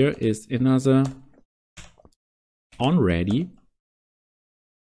have here is another onReady.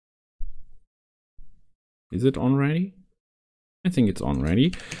 Is it onReady? I think it's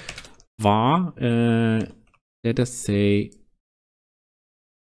onReady. Var, let us say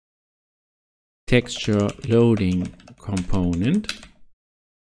texture loading component.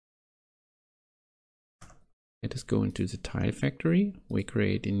 Let us go into the tile factory. We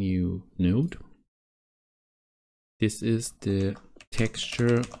create a new node. This is the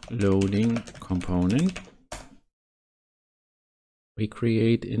texture loading component. We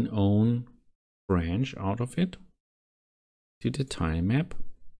create an own branch out of it. To the Tilemap,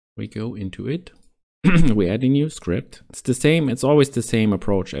 we go into it. We add a new script. It's the same, it's always the same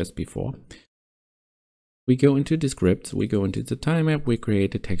approach as before. We go into the scripts, we go into the Tilemap, we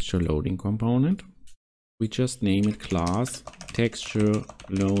create a texture loading component. We just name it class texture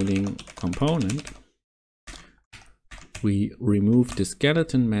loading component. We remove the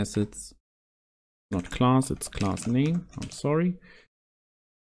skeleton methods, not class, it's class name, I'm sorry.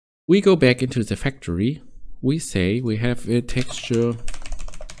 We go back into the factory. We say we have a texture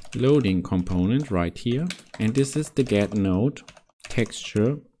loading component right here, and this is the get node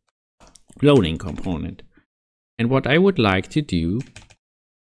texture loading component. And what I would like to do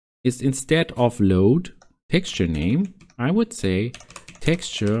is, instead of load texture name, I would say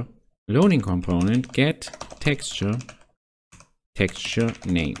texture loading component get texture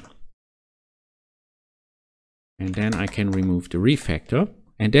name. And then I can remove the refactor,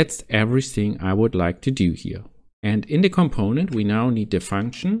 and that's everything I would like to do here. And in the component we now need the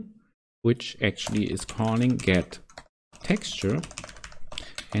function which actually is calling get texture,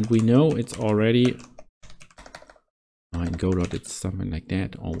 and we know it's already in Godot it's something like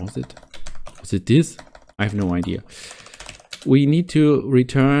that, or was it this? I have no idea. We need to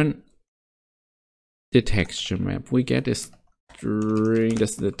return the texture map. We get a string,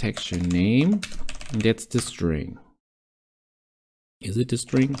 that's the texture name, and that's the string. Is it the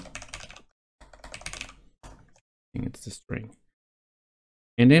string? I think it's the string.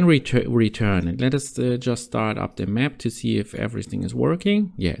 And then return it. Let us just start up the map to see if everything is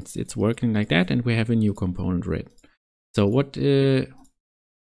working. Yeah, it's working like that, and we have a new component written. So what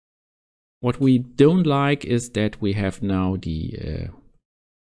we don't like is that we have now the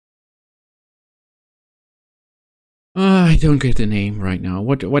I don't get the name right now.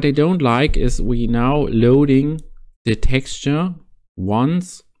 What I don't like is we now loading the texture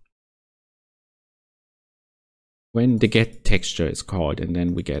once when the get texture is called, and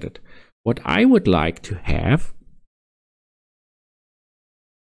then we get it. What I would like to have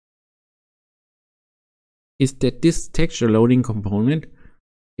is that this texture loading component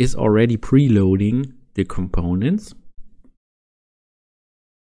is already preloading the components.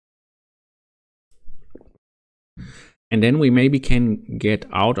 And then we maybe can get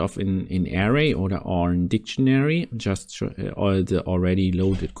out of an array or in dictionary just all the already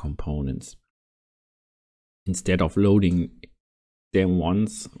loaded components, instead of loading them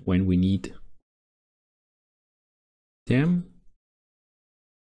once when we need them.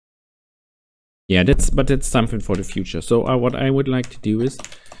 Yeah, that's something for the future. So what I would like to do is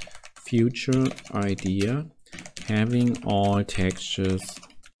future idea, having all textures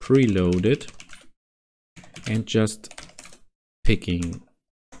preloaded and just picking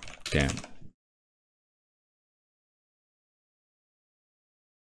them.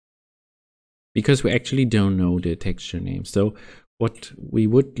 Because we actually don't know the texture name. So what we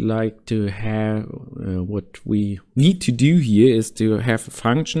would like to have, what we need to do here is to have a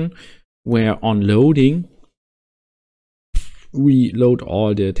function where on loading we load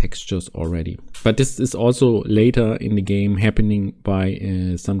all the textures already. But this is also later in the game happening by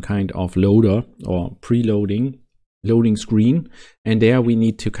some kind of loader or preloading loading screen, and there we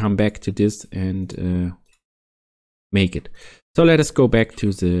need to come back to this and make it. So let us go back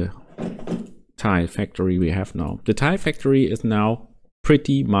to the tile factory we have now. The tile factory is now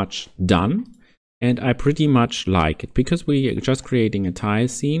pretty much done, and I pretty much like it because we are just creating a tile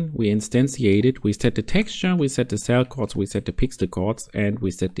scene. We instantiate it, we set the texture, we set the cell coords, we set the pixel coords, and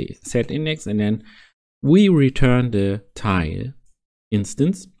we set the set index, and then we return the tile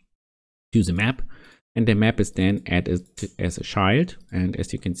instance to the map, and the map is then added as a child, and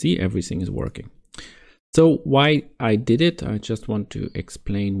as you can see, everything is working. So why I did it, I just want to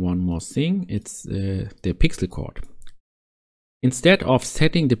explain one more thing. It's the pixel coord. Instead of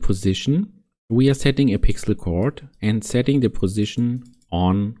setting the position, we are setting a pixel coord and setting the position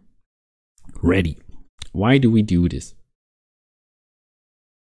on ready. Why do we do this?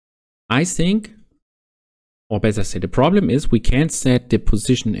 I think, or better say, the problem is we can't set the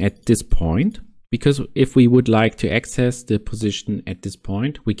position at this point, because if we would like to access the position at this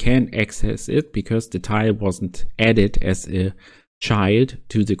point, we can't access it because the tile wasn't added as a child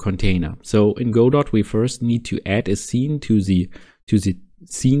to the container. So in Godot, we first need to add a scene to the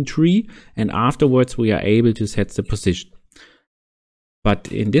scene tree, and afterwards we are able to set the position.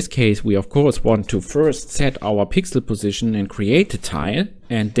 But in this case, we of course want to first set our pixel position and create the tile,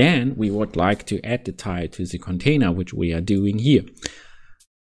 and then we would like to add the tile to the container, which we are doing here.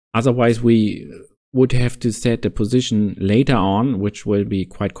 Otherwise, we would have to set the position later on, which will be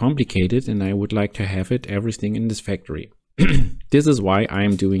quite complicated, and I would like to have everything in this factory. This is why I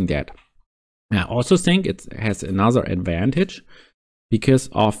am doing that. I also think it has another advantage. Because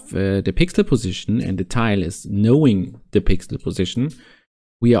of the pixel position and the tile is knowing the pixel position,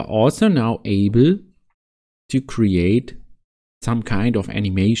 we are also now able to create some kind of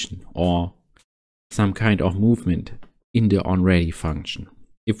animation or some kind of movement in the onReady function,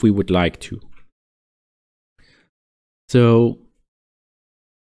 if we would like to. So,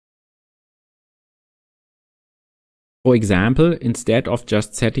 for example, instead of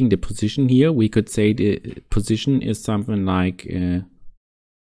just setting the position here, we could say the position is something like a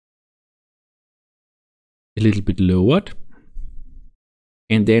little bit lowered,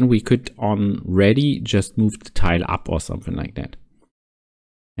 and then we could on ready just move the tile up or something like that,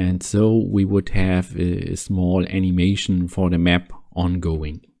 and so we would have a small animation for the map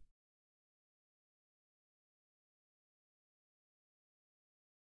ongoing.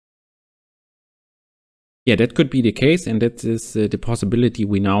 Yeah, that could be the case, and that is the possibility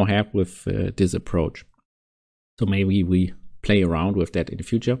we now have with this approach. So maybe we play around with that in the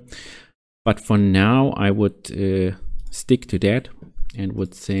future. But for now, I would stick to that and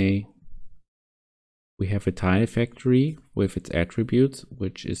would say we have a tile factory with its attributes,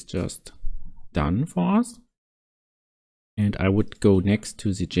 which is just done for us. And I would go next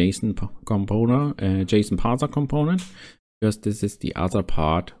to the JSON component, JSON parser component, because this is the other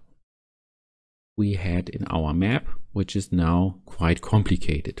part we had in our map, which is now quite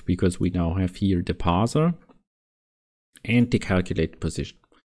complicated because we now have here the parser and the calculate position.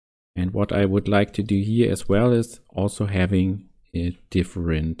 And what I would like to do here as well is also having a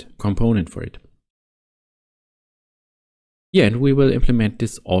different component for it. Yeah, and we will implement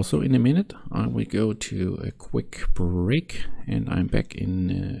this also in a minute. I will go to a quick break and I'm back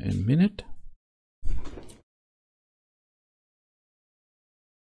in a minute.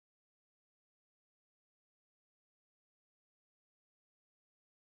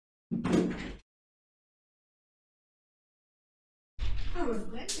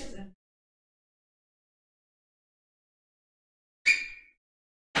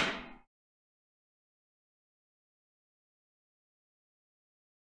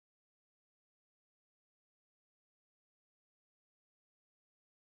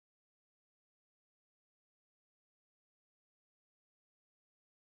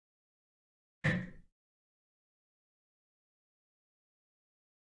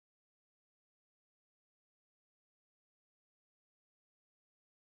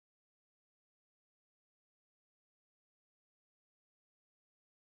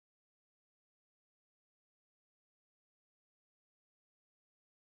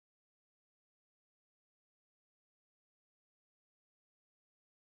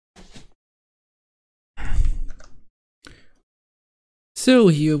 So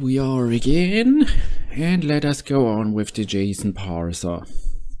here we are again, and let us go on with the JSON parser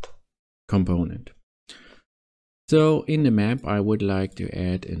component. So in the map, I would like to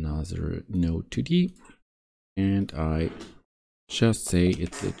add another node 2D, and I just say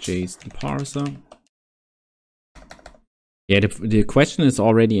it's a JSON parser. Yeah, the question is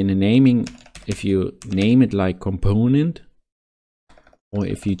already in the naming, if you name it like component, or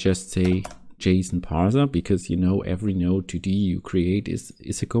if you just say JSON parser, because you know every node 2D you create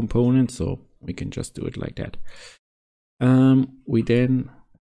is a component, so we can just do it like that. We then,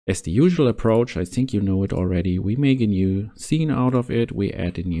 as the usual approach, I think you know it already, we make a new scene out of it, we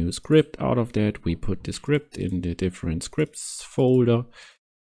add a new script out of that, we put the script in the different scripts folder.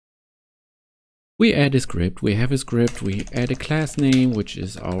 We add a script, we have a script, we add a class name, which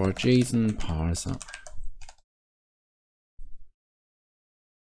is our JSON parser.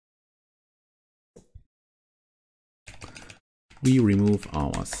 We remove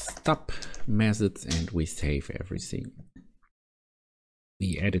our stop methods and we save everything.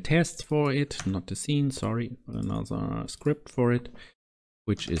 We add a test for it, not the scene, sorry, another script for it,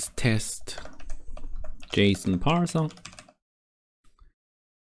 which is test JSON parser.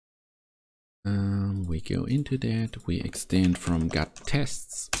 We go into that, we extend from gut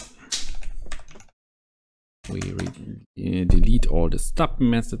tests. We delete all the stub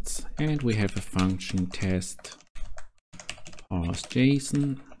methods, and we have a function test parse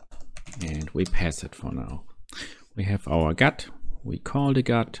JSON, and we pass it for now. We have our gut, we call the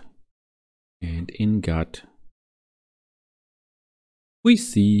gut, and in gut we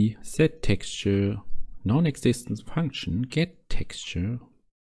see set texture, non-existent function, get texture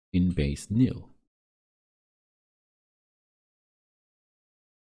in base nil.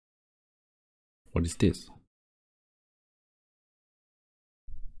 What is this?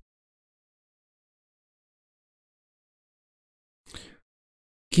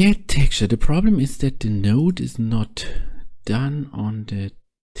 Get texture. The problem is that the node is not done on the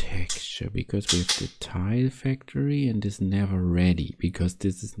texture because we have the tile factory and is never ready because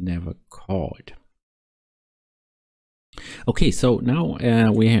this is never called. Okay, so now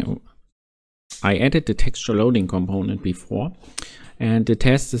I added the texture loading component before, and the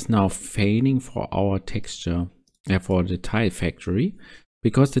test is now failing for our texture, for the tile factory,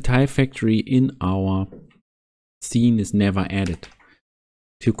 because the tile factory in our scene is never added.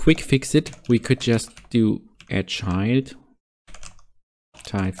 To quick fix it, we could just do add child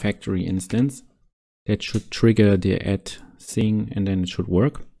tile factory instance. That should trigger the add thing, and then it should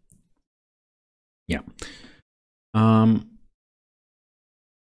work. Yeah.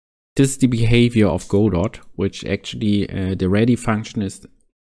 This is the behavior of Godot, which actually the ready function is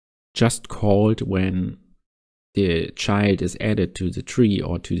just called when the child is added to the tree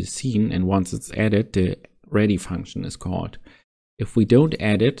or to the scene, and once it's added, the ready function is called. If we don't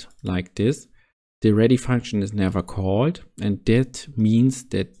add it like this, the ready function is never called, and that means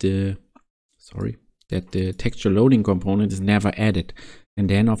that the texture loading component is never added. And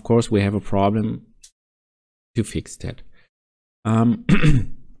then of course we have a problem to fix that.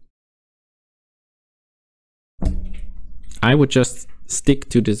 I would just stick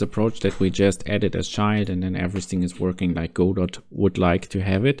to this approach that we just added as child, and then everything is working like Godot would like to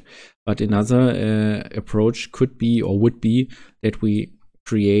have it. But another approach could be, or would be, that we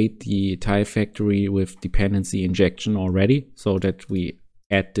create the tile factory with dependency injection already, so that we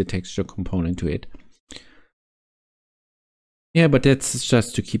add the texture component to it. Yeah, but that's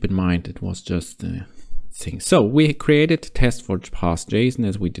just to keep in mind. It was just a thing. So we created a test for parse JSON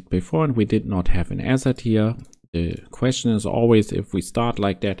as we did before, and we did not have an asset here. The question is always, if we start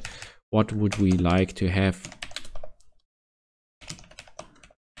like that, what would we like to have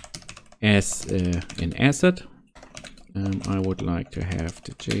as an asset? I would like to have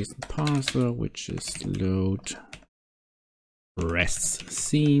the JSON parser, which is load res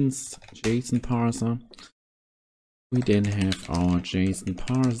scenes JSON parser. We then have our JSON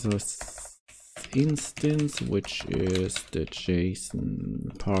parser instance, which is the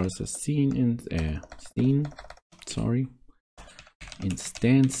JSON parser scene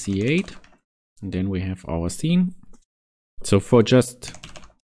instantiate, and then we have our scene. So for just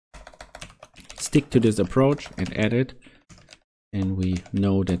stick to this approach and add it, and we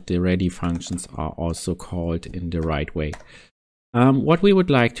know that the ready functions are also called in the right way. What we would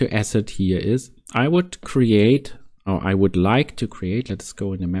like to asset here is, I would like to create, let's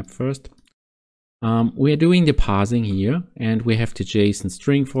go in the map first. We're doing the parsing here, and we have the JSON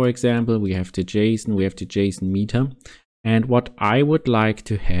string, for example, we have the JSON, we have the JSON meter. And what I would like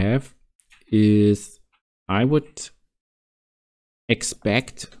to have is, I would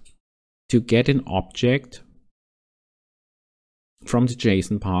expect to get an object from the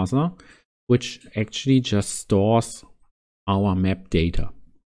JSON parser, which actually just stores our map data.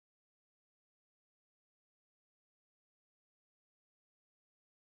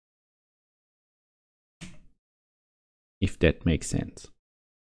 If that makes sense.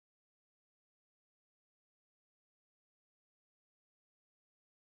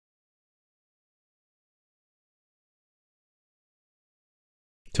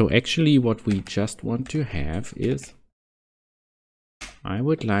 So actually what we just want to have is, I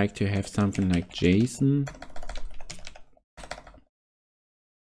would like to have something like JSON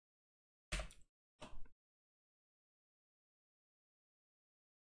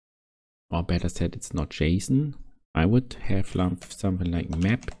or better said, it's not JSON. I would have something like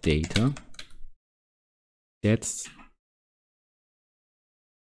map data. That's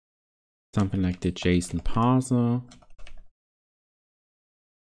something like the JSON parser.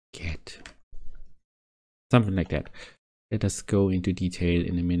 Get something like that. Let us go into detail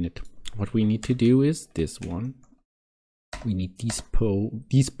in a minute. What we need to do is this one. We need these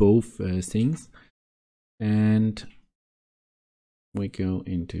both things, and we go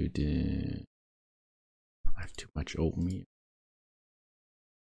into the. I have too much open here.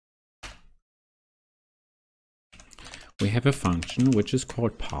 we have a function which is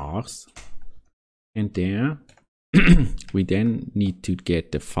called parse, and there we then need to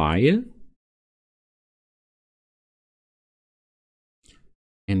get the file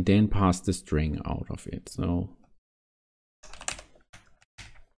and then pass the string out of it. So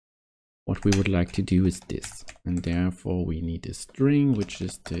what we would like to do is this, and therefore we need a string, which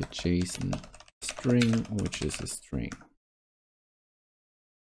is the JSON string, which is a string.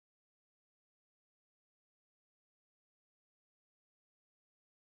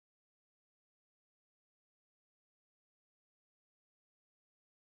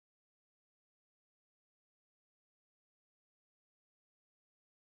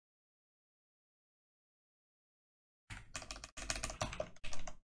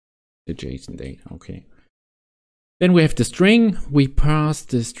 The JSON data, okay. Then we have the string, we pass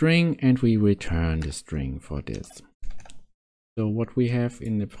the string and we return the string for this. So what we have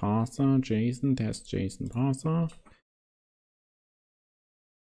in the parser, JSON, there's JSON parser.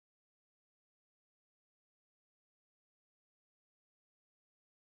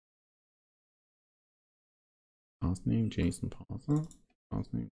 Parse name, JSON parser, parse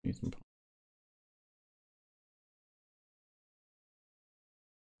name, JSON parser.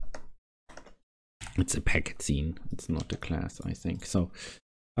 It's a packet scene, it's not a class, I think. So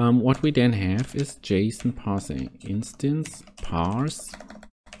what we then have is JSON parser instance parse,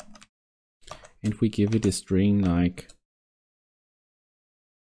 and we give it a string like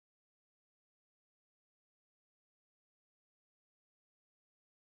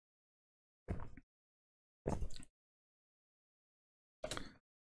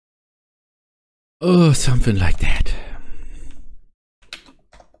something like that.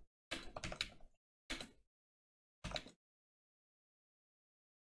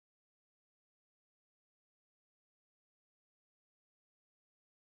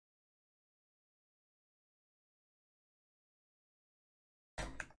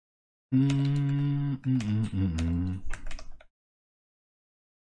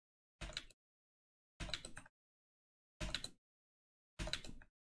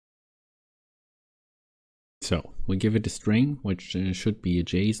 So we give it a string, which should be a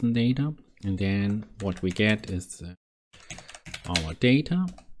JSON data, and then what we get is our data,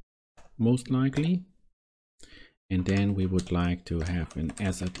 most likely, and then we would like to have an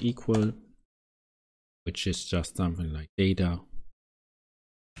asset equal, which is just something like data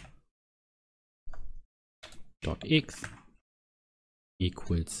dot x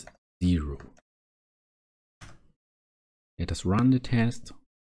equals 0. Let us run the test,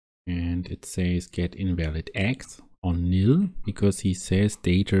 and it says get invalid x on nil because he says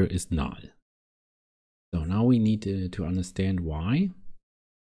data is null. So now we need to understand why.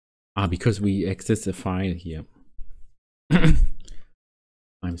 Because we access a file here.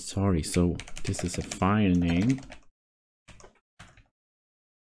 I'm sorry, so this is a file name.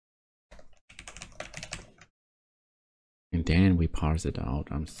 And then we parse it out.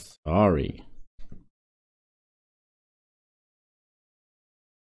 I'm sorry.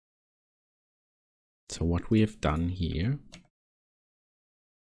 So what we have done here,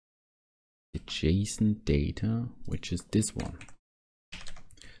 the JSON data, which is this one.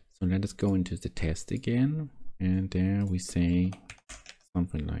 So let us go into the test again, and there we say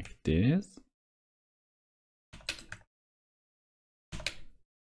something like this.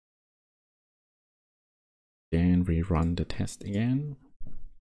 Then we run the test again.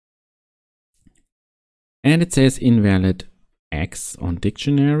 And it says invalid X on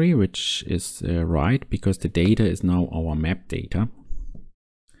dictionary, which is right because the data is now our map data.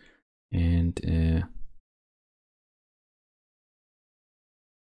 And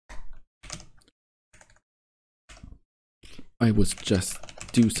I would just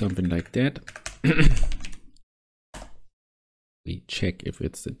do something like that. We check if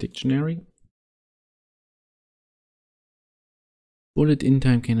it's a dictionary. Bullet in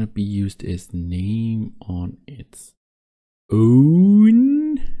time cannot be used as name on its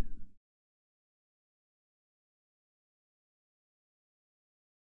own.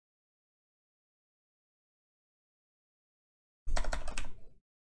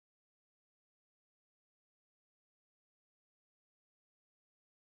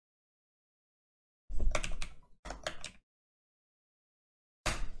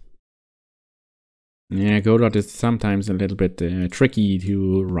 Yeah, Godot is sometimes a little bit tricky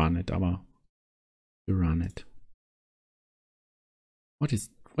to run it, aber to run it. What is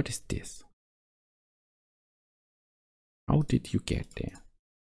this? How did you get there?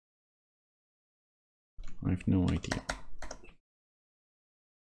 I have no idea.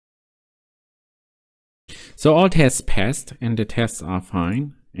 So all tests passed and the tests are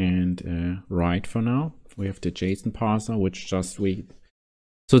fine and right for now. We have the JSON parser, which just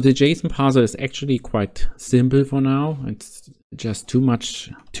so the JSON parser is actually quite simple for now. It's just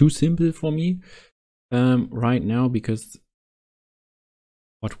too simple for me right now, because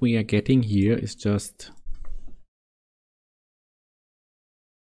what we are getting here is just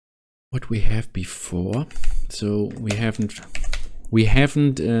what we have before. So we haven't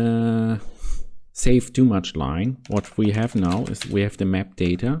saved too much line. What we have now is we have the map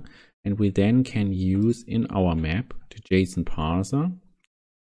data, and we then can use in our map the JSON parser.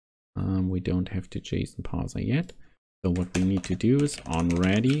 We don't have the JSON parser yet. So what we need to do is on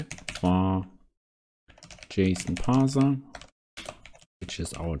ready for JSON parser, which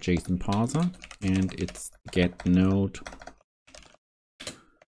is our JSON parser, and it's get node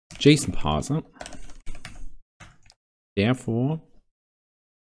JSON parser. Therefore,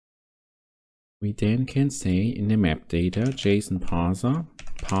 we then can say in the map data JSON parser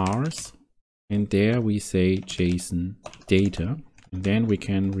parse, and there we say JSON data, and then we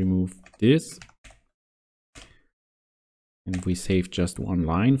can remove this, and we save just one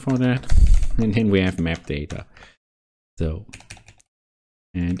line for that, and then we have map data. So,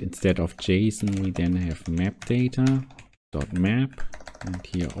 and instead of JSON we then have map data dot map, and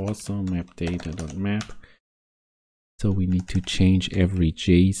here also map data dot map. So we need to change every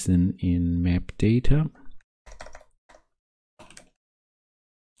JSON in map data.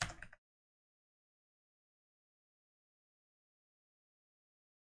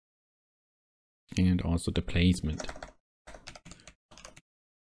 And also the placement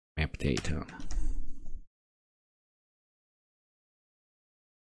map data.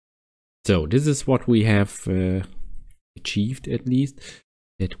 So this is what we have achieved, at least,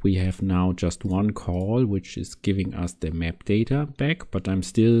 that we have now just one call which is giving us the map data back, but I'm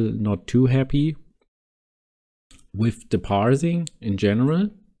still not too happy with the parsing in general.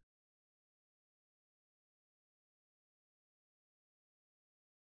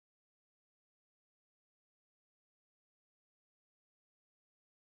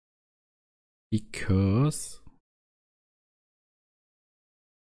 Because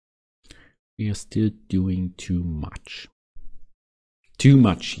we are still doing too much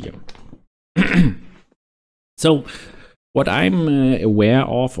here. So what I'm aware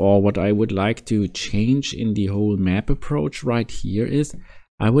of, or what I would like to change in the whole map approach right here, is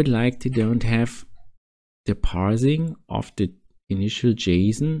I would like to don't have the parsing of the initial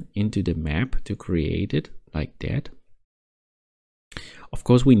JSON into the map to create it like that. Of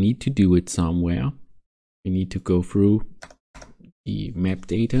course, we need to do it somewhere. We need to go through the map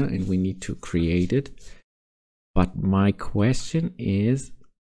data and we need to create it. But my question is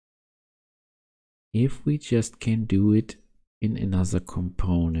if we just can do it in another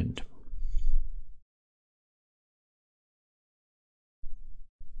component.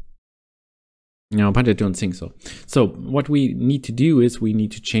 No, but I don't think so. So what we need to do is we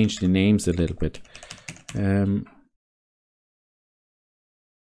need to change the names a little bit.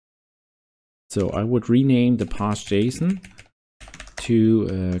 So I would rename the parse JSON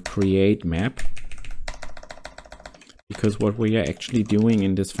to create map, because what we are actually doing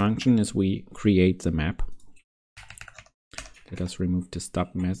in this function is we create the map. Let us remove the stub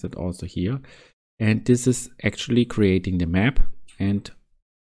method also here. And this is actually creating the map, and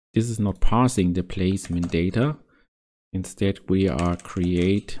this is not parsing the placement data. Instead, we are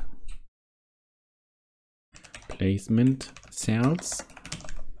create placement cells.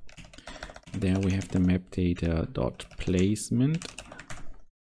 There we have the map data dot placement,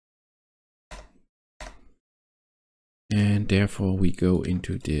 and therefore we go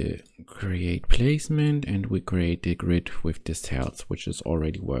into the create placement and we create the grid with the cells, which is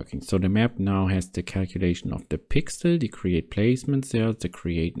already working. So the map now has the calculation of the pixel, the create placement cells, the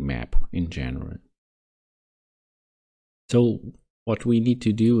create map in general. So what we need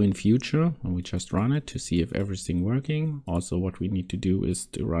to do in future, and we just run it to see if everything working. Also what we need to do is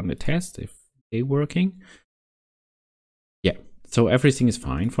to run a test if they working. Yeah, so everything is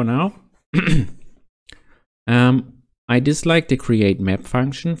fine for now. I dislike the create map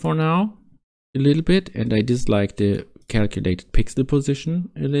function for now a little bit, and I dislike the calculated pixel position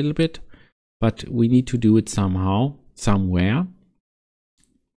a little bit, but we need to do it somehow, somewhere.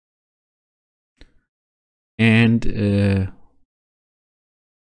 And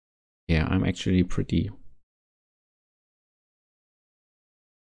yeah, I'm actually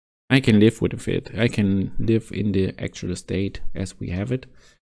I can live with it. I can live in the actual state as we have it.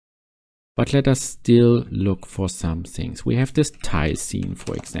 But let us still look for some things. We have this tile scene,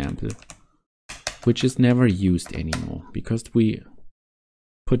 for example, which is never used anymore because we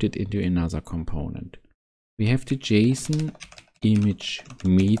put it into another component. We have the JSON image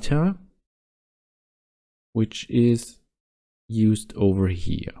meter, which is used over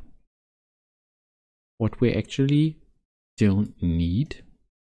here. What we actually don't need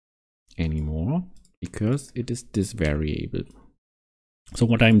anymore because it is this variable. So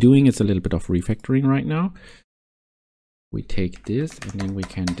what I'm doing is a little bit of refactoring right now. We take this and then we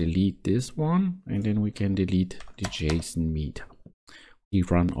can delete this one, and then we can delete the JSON meter. We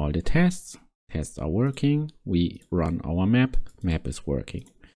run all the tests. Tests are working. We run our map. Map is working.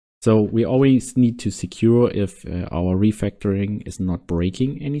 So we always need to secure if our refactoring is not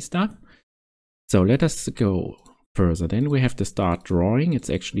breaking any stuff. So let us go further. Then we have the start drawing. It's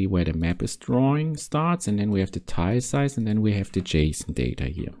actually where the map is drawing starts, and then we have the tile size, and then we have the JSON data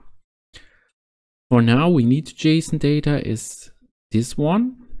here. For now, we need JSON data is this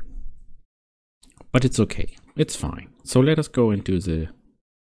one, but it's okay. It's fine. So let us go into the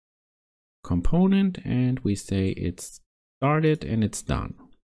component and we say it's started and it's done.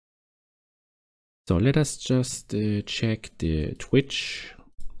 So let us just check the Twitch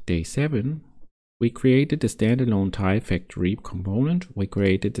Day7. We created the standalone tile factory component. We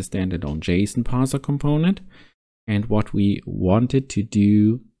created the standalone JSON parser component. And what we wanted to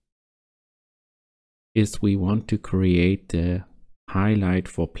do is we want to create the highlight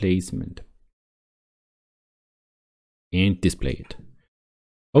for placement and display it.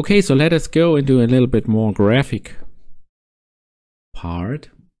 Okay, so let us go into a little bit more graphic part.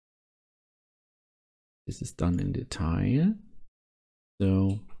 This is done in the tile.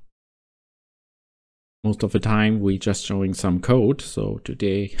 So most of the time we're just showing some code. So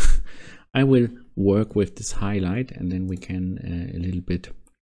today I will work with this highlight, and then we can a little bit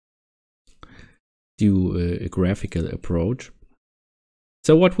do a graphical approach.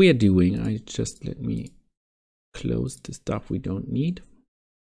 So what we are doing, let me close the stuff we don't need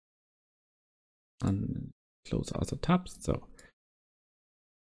and close other tabs. So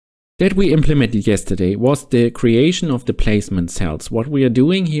that we implemented yesterday was the creation of the placement cells. What we are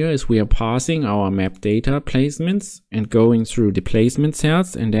doing here is we are parsing our map data placements and going through the placement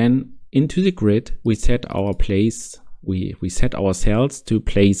cells, and then into the grid we set our place. We set our cells to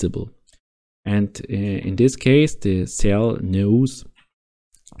placeable, and in this case the cell knows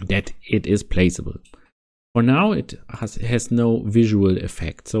that it is placeable. For now it has no visual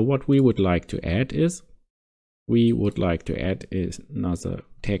effect. So what we would like to add is another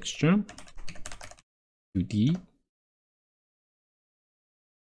texture, 2D,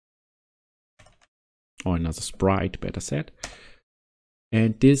 or another sprite, better said.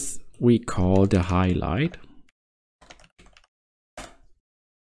 And this we call the highlight.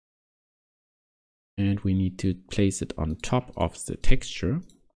 And we need to place it on top of the texture.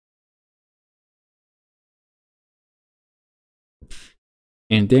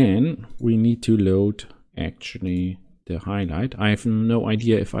 And then we need to load actually the highlight. I have no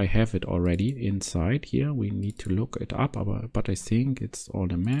idea if I have it already inside here. We need to look it up, but I think it's all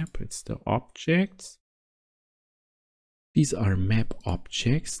the map. It's the objects. These are map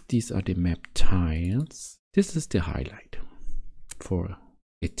objects. These are the map tiles. This is the highlight for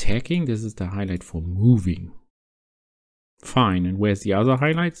attacking. This is the highlight for moving. Fine. And where's the other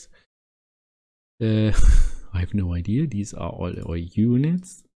highlights? I have no idea. These are all our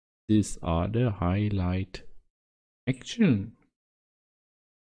units. These are the highlight action.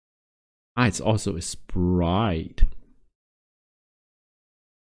 It's also a sprite.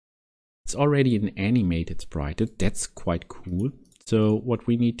 It's already an animated sprite. That's quite cool. So what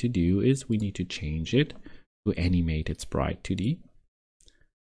we need to do is we need to change it to animated sprite 2D.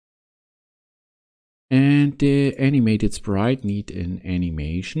 And the animated sprite needs an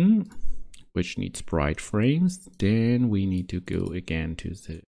animation, which needs sprite frames. Then we need to go again to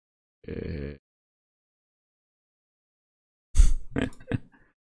the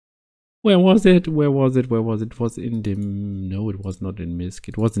where was it? It was in the, no, it was not in MISC.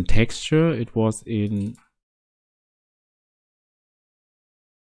 It was in texture. It was in,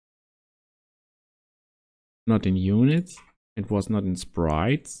 not in units. It was not in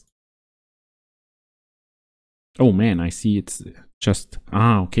sprites. Oh man, I see it's just,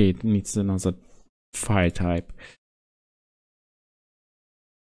 okay, it needs another file type.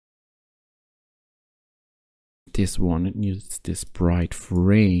 This one, it needs this sprite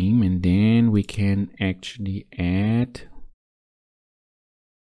frame, and then we can actually add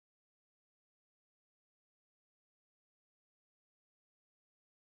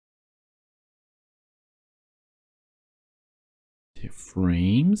the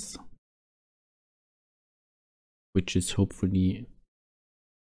frames, which is hopefully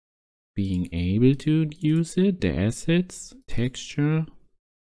being able to use it. The assets, texture,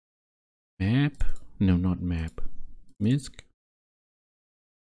 map, no, not map, MISC.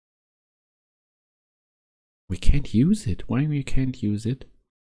 We can't use it. Why we can't use it?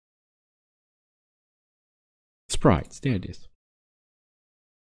 Sprites, there it is.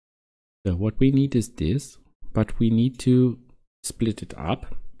 So what we need is this, but we need to split it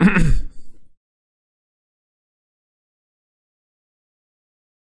up.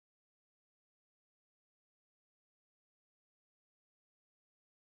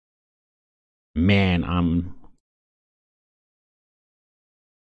 Man,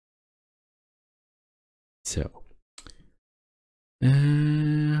 so. I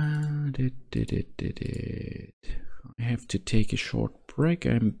have to take a short break.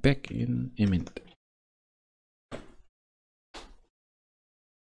 I'm back in a minute.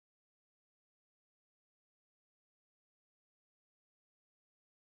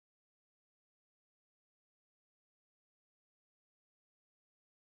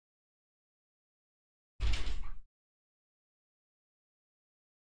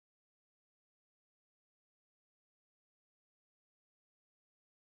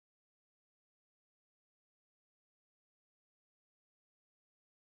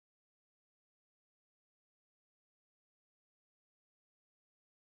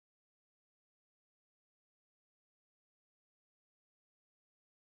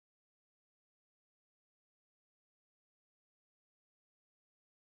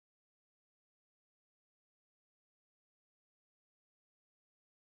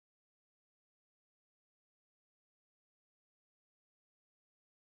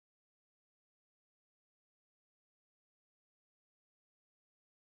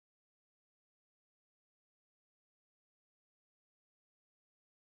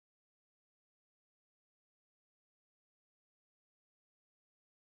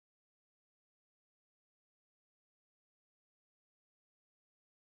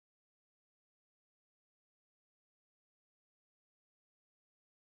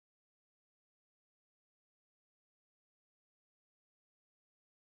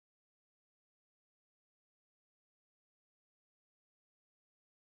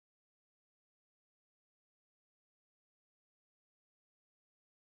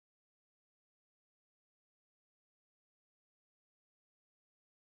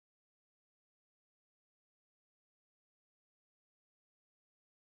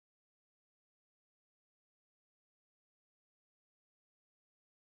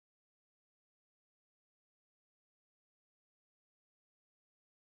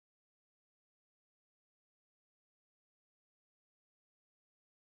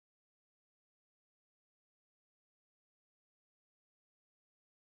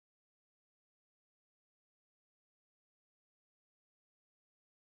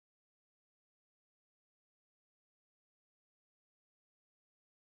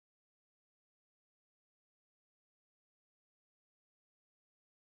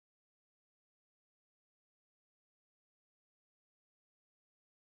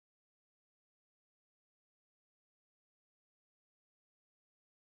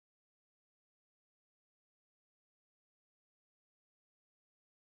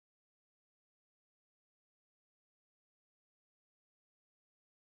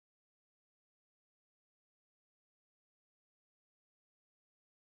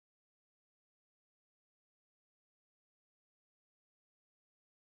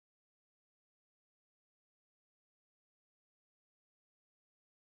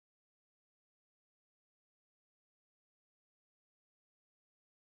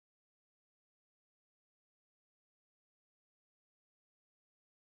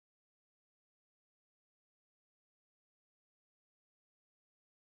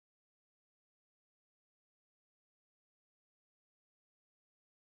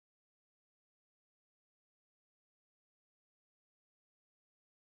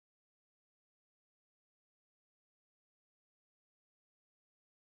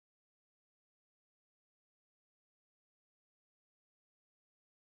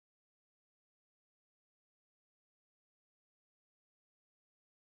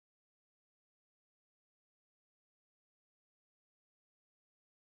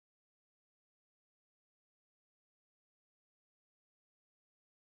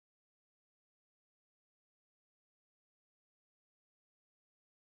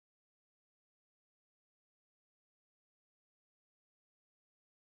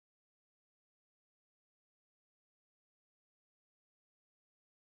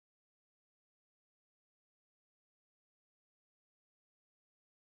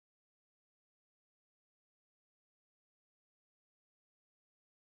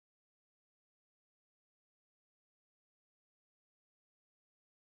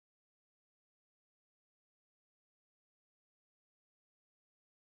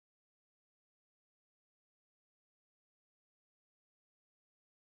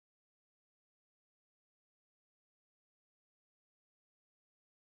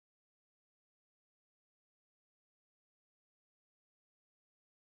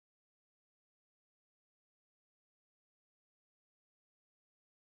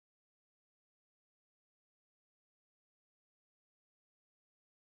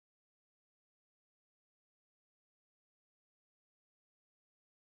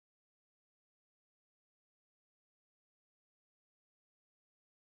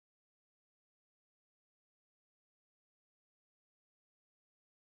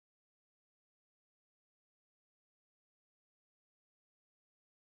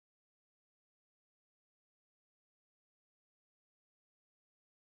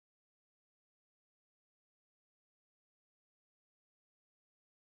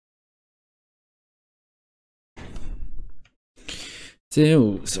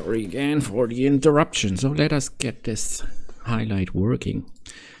 So, sorry again for the interruption. So let us get this highlight working.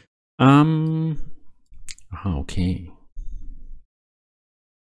 Okay.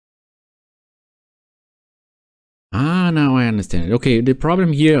 Now I understand it. Okay, the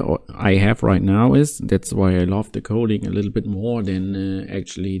problem here I have right now is, that's why I love the coding a little bit more than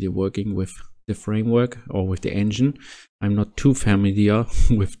actually the working with the framework or with the engine. I'm not too familiar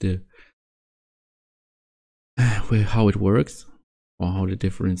with the with how it works or how the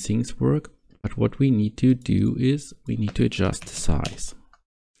different things work. But what we need to do is we need to adjust the size.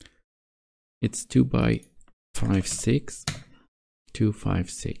 It's 2 by 5.6,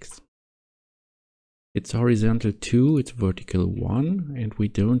 256. It's horizontal 2, it's vertical 1, and we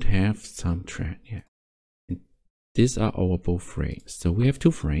don't have some trend yet. And these are our both frames. So we have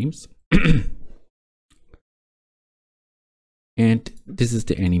 2 frames. And this is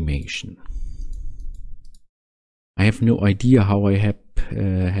the animation. I have no idea how I have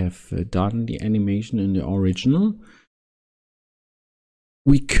done the animation in the original.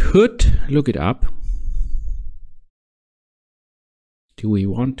 We could look it up. Do we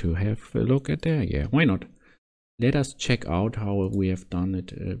want to have a look at there? Yeah, why not? Let us check out how we have done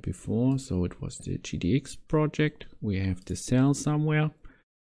it before. So it was the GDX project. We have the cell somewhere.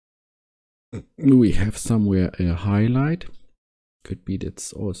 We have somewhere a highlight. Could be that's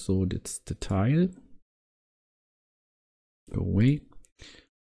the tile. Go away.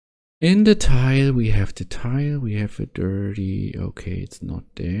 In the tile, we have the tile. We have a dirty. Okay, it's not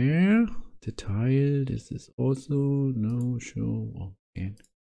there. The tile. This is also no show. Okay.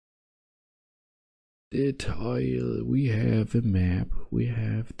 The tile. We have a map. We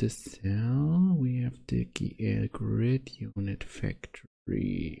have the cell. We have the grid unit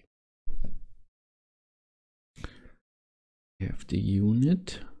factory. We have the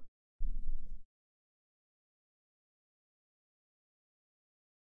unit.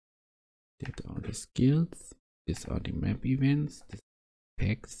 That are the skills. These are the map events. This is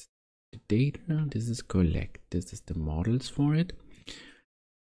text, the data. This is collect. This is the models for it.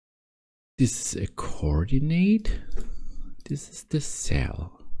 This is a coordinate. This is the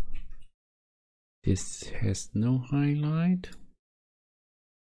cell. This has no highlight.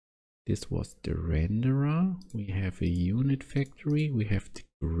 This was the renderer. We have a unit factory. We have the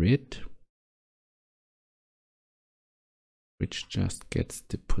grid, which just gets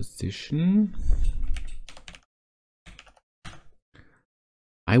the position.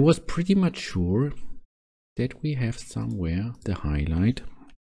 I was pretty much sure that we have somewhere the highlight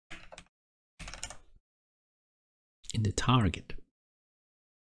in the target.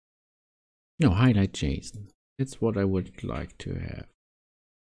 No, highlight JSON. That's what I would like to have.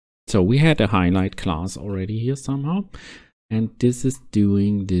 So we had a highlight class already here somehow. And this is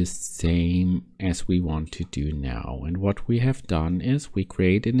doing the same as we want to do now. And what we have done is we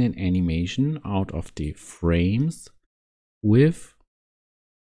created an animation out of the frames with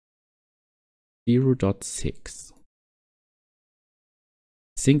 0.6. I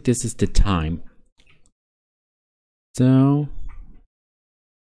think this is the time. So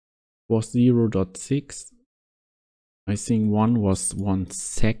was 0.6. I think one was 1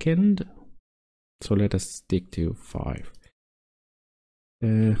 second. So let us stick to 5.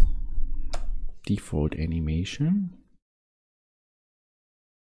 Default animation.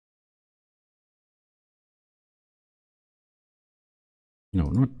 No,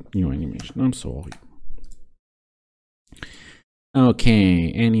 not new animation. I'm sorry.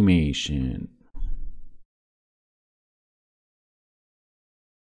 Okay, animation.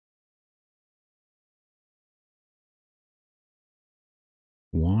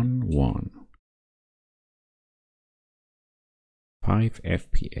 One. 5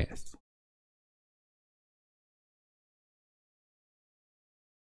 FPS.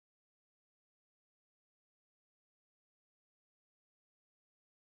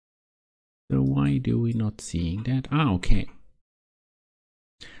 So why do we not seeing that? Okay.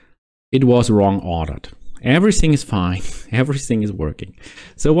 It was wrong ordered. Everything is fine. Everything is working.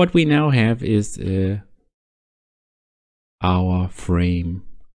 So what we now have is our frame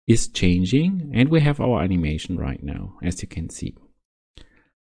is changing and we have our animation right now, as you can see.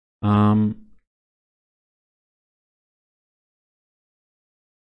 We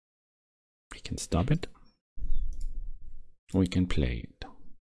can stop it. We can play it.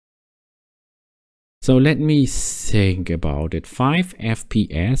 So let me think about it. 5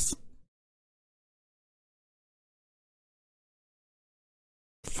 FPS.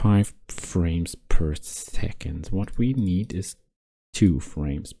 5 frames per second. What we need is 2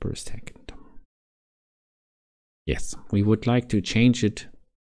 frames per second. Yes, we would like to change it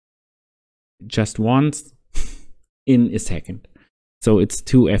just once in a second. So it's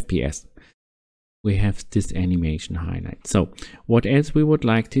 2 FPS. We have this animation highlight. So what else we would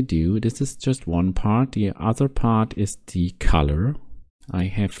like to do, this is just one part. The other part is the color. I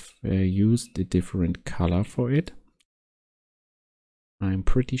have used a different color for it. I'm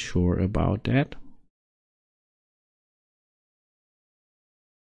pretty sure about that.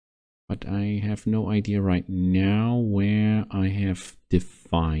 But I have no idea right now where I have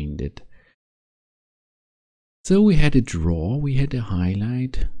defined it. So we had a draw, we had a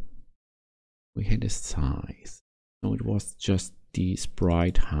highlight, we had a size. So it was just the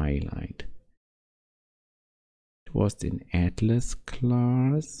sprite highlight. It was in Atlas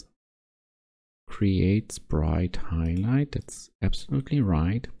class. Create sprite highlight. That's absolutely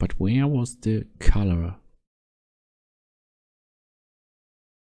right. But where was the color?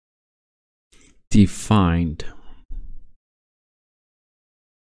 Defined.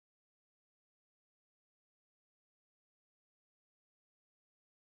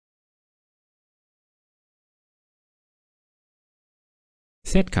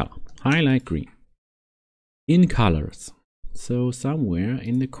 Set color, highlight green. In colors. So somewhere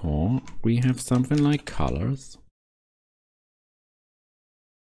in the core we have something like colors.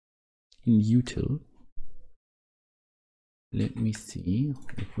 In util. Let me see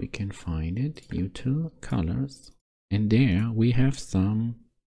if we can find it. Util colors. And there we have some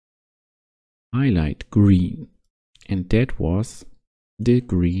highlight green. And that was the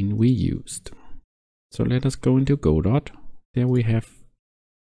green we used. So let us go into Godot. There we have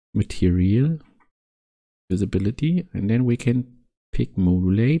material, visibility, and then we can pick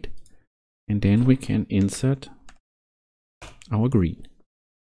modulate, and then we can insert our green.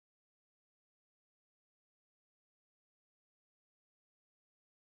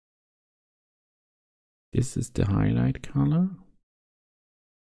 This is the highlight color.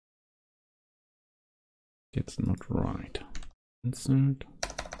 That's not right. Insert.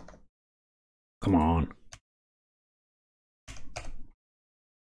 Come on.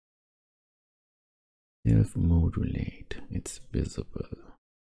 Self-modulate. It's visible.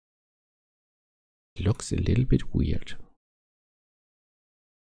 It looks a little bit weird.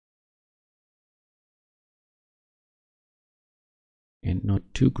 And not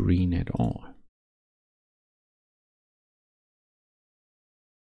too green at all.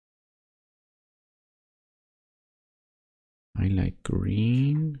 Highlight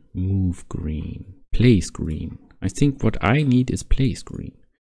green, move green, place green. I think what I need is place green.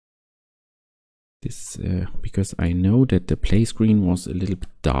 This because I know that the place green was a little bit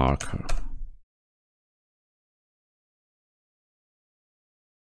darker.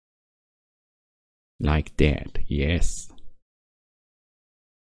 Like that, yes.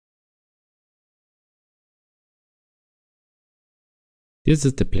 This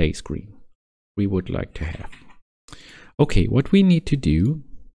is the place green we would like to have. Okay, what we need to do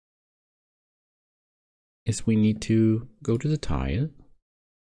is we need to go to the tile,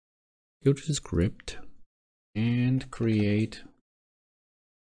 go to the script, and create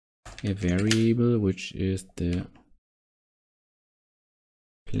a variable which is the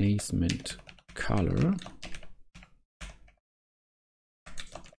placement color.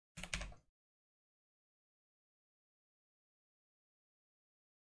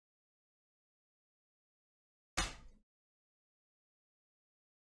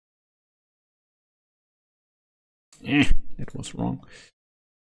 That was wrong.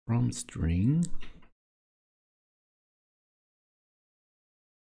 From string.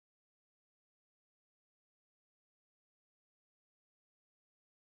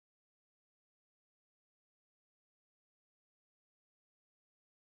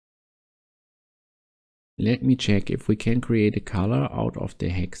 Let me check if we can create a color out of the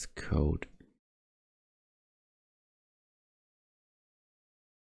hex code.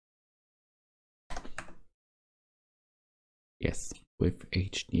 Yes, with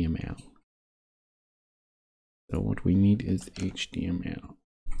HTML. So what we need is HTML.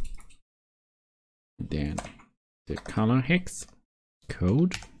 Then the color hex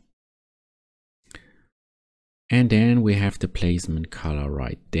code. And then we have the placement color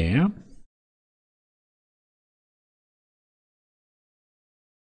right there.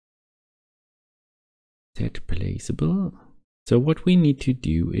 Set placeable. So what we need to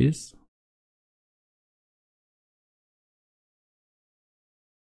do is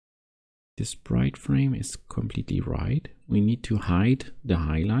the sprite frame is completely right. We need to hide the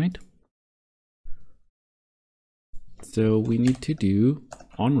highlight. So we need to do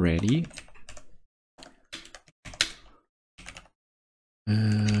on ready.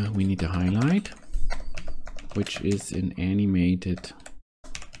 We need a highlight, which is an animated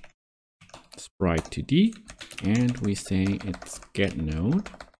sprite 2D. and we say it's get node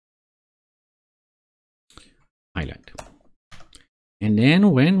highlight. And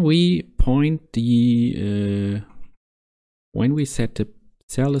then when we point the when we set the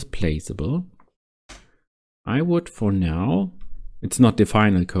cell as placeable, I would, for now, it's not the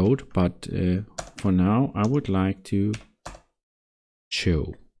final code, but for now I would like to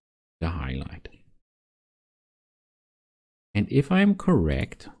show the highlight. And if I'm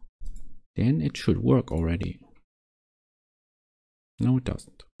correct, then it should work already. No, it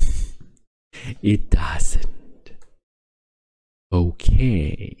doesn't. It doesn't.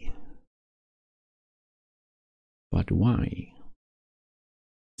 Okay. But why?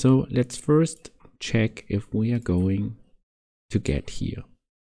 So let's first check if we are going to get here.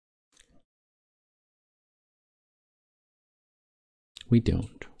 We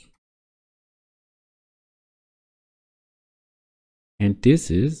don't. And this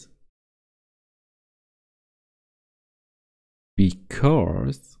is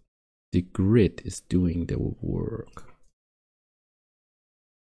because the grid is doing the work.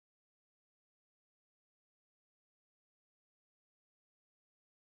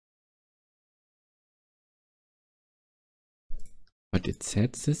 But it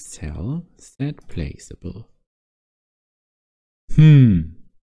sets the cell set placeable.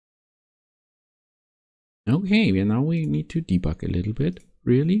 Okay, well, now we need to debug a little bit,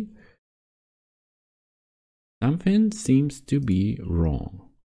 really. Something seems to be wrong.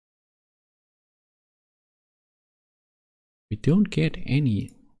 We don't get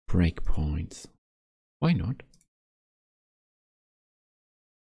any breakpoints. Why not?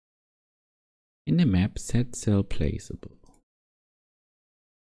 In the map, set cell placeable.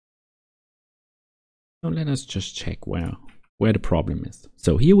 So let us just check where the problem is.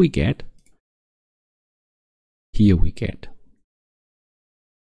 So here we get.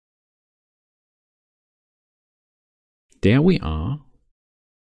 There we are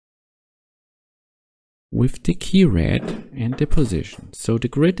with the key red and the position. So the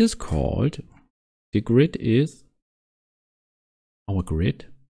grid is called, the grid is our grid,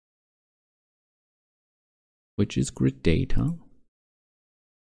 which is grid data.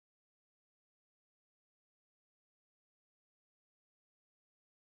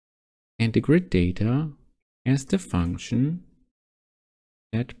 And the grid data has the function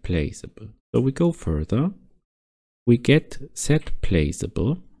set placeable. So we go further. We get set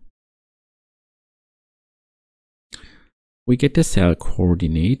placeable. We get the cell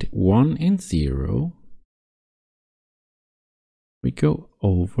coordinate 1 and 0. We go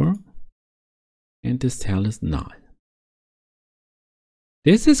over and the cell is null.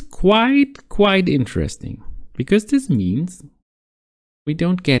 This is quite interesting because this means we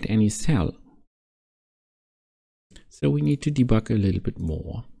don't get any cell. So we need to debug a little bit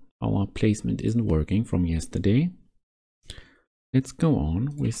more. Our placement isn't working from yesterday. Let's go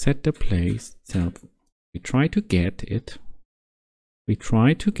on. We set the place cell. We try to get it. We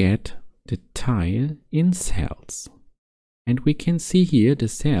try to get the tile in cells. And we can see here the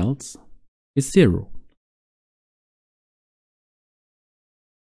cells is 0.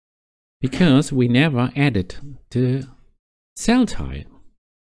 Because we never added the cell tile.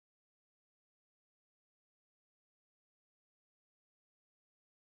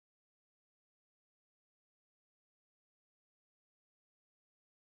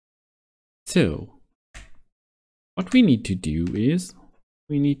 So what we need to do is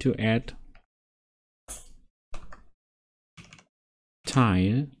we need to add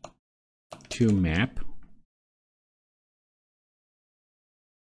tile to map .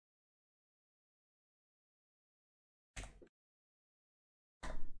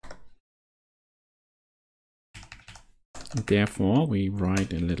 Therefore, we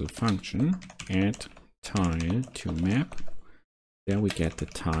write a little function, add tile to map. There we get the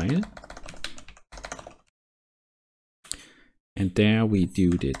tile. And there we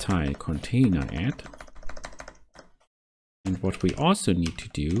do the tile container add. And what we also need to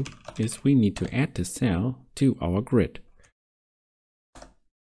do is we need to add the cell to our grid.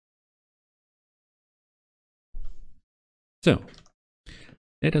 So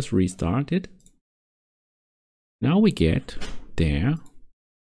let us restart it. Now we get there.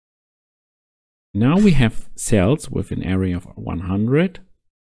 Now we have cells with an area of 100.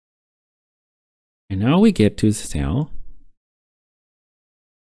 And now we get to the cell.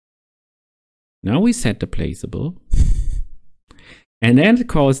 Now we set the placeable. And then it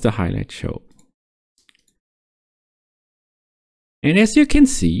calls the highlight show. And as you can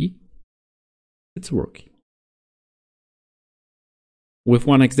see, it's working. With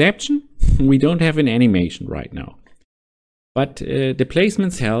one exception, we don't have an animation right now. But the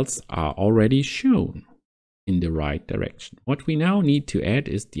placement cells are already shown. in the right direction. What we now need to add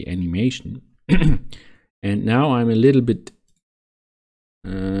is the animation. And now I'm a little bit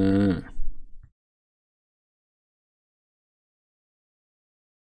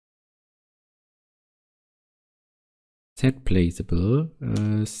set placeable,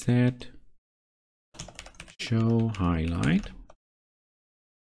 set show highlight.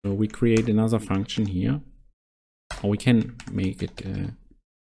 So we create another function here, or we can make it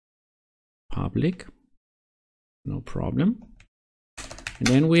public, no problem. And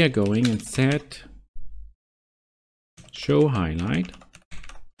then we are going and set show highlight.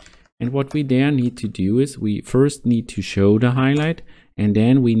 And what we there need to do is we first need to show the highlight, and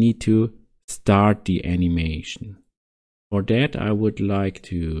then we need to start the animation. For that, I would like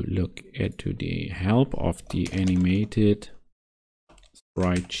to look at the help of the animated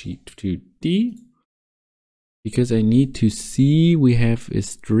Sprite Sheet 2D, because I need to see we have a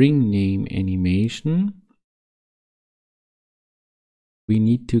string name animation. We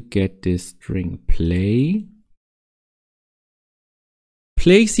need to get this string play.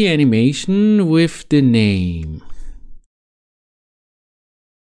 Place the animation with the name.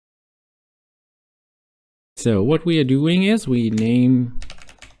 So what we are doing is we name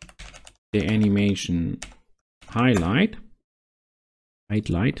the animation highlight.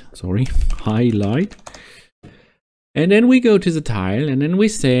 Highlight. And then we go to the tile and then we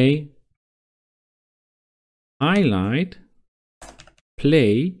say highlight,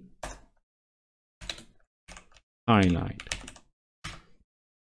 play, highlight.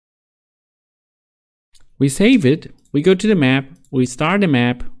 We save it, we go to the map, we start the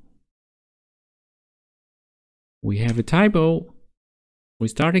map. We have a typo, we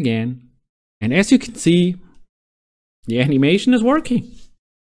start again, and as you can see, the animation is working.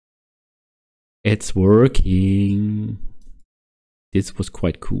 It's working. This was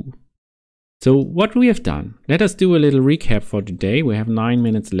quite cool. So what we have done, let us do a little recap for today. We have 9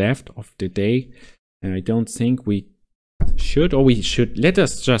 minutes left of the day. I don't think we should, or we should, let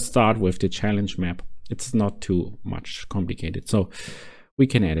us just start with the challenge map. It's not too much complicated. So we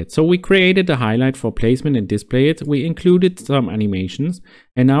can add it. So we created a highlight for placement and display it. We included some animations,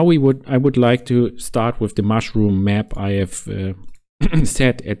 and now I would like to start with the mushroom map I have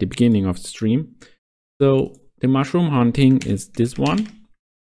set at the beginning of the stream. So the mushroom hunting is this one.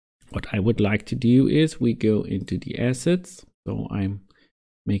 What I would like to do is we go into the assets. So I'm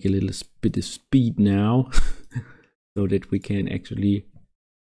make a little bit of speed now so that we can actually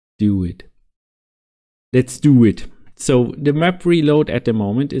do it. Let's do it. So the map reload at the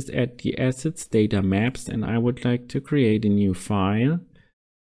moment is at the assets data maps, and I would like to create a new file,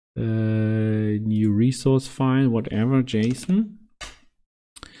 new resource file, whatever, JSON,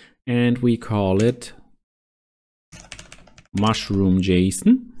 and we call it mushroom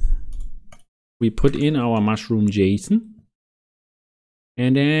JSON. We put in our mushroom JSON,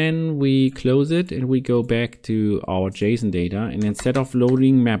 and then we close it and we go back to our JSON data, and instead of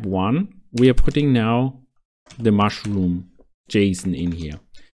loading map 1, we are putting now the mushroom JSON in here.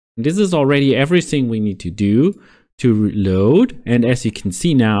 And this is already everything we need to do to load, and as you can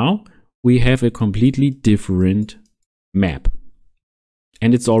see now, we have a completely different map.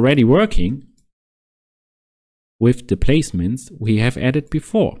 And it's already working with the placements we have added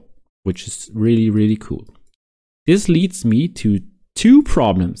before, which is really, really cool. This leads me to two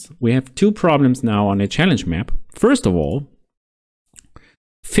problems. We have two problems now on a challenge map. First of all,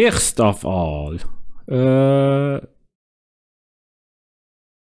 the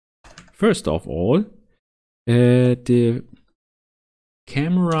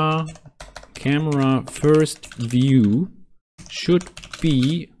camera first view should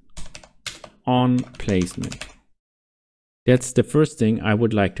be on placement. That's the first thing I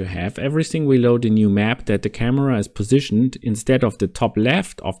would like to have. Everything we load a new map that the camera is positioned instead of the top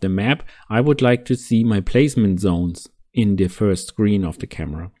left of the map. I would like to see my placement zones in the first screen of the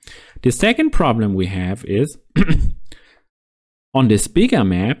camera. The second problem we have is on this bigger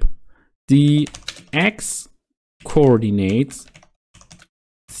map, the X coordinates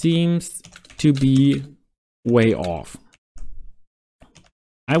seems to be way off.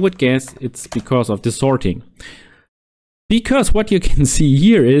 I would guess it's because of the sorting. Because what you can see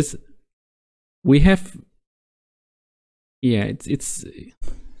here is we have, yeah, it's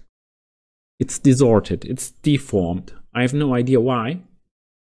distorted, it's deformed. I have no idea why.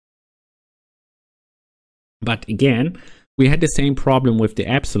 But again, we had the same problem with the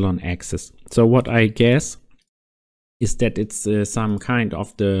epsilon axis. So what I guess is that it's some kind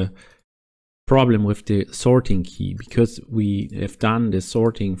of the problem with the sorting key, because we have done the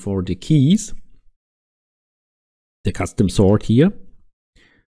sorting for the keys, the custom sort here.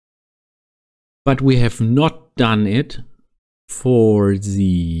 but we have not done it for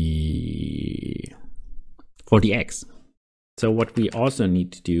the X. So what we also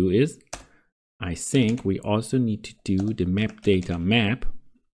need to do is, I think we also need to do the mapdata map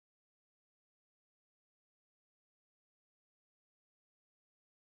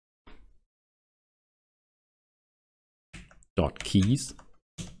dot keys,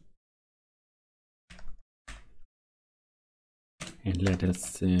 and let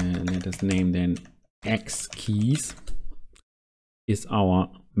us name then X keys is our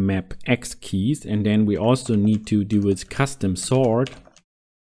map X keys, and then we also need to do its custom sort,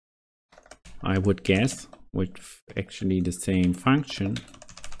 I would guess, with actually the same function.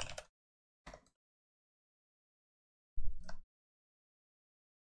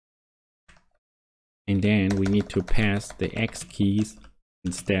 And then we need to pass the X keys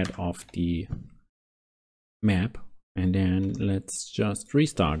instead of the map. And then let's just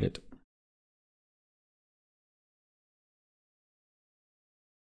restart it.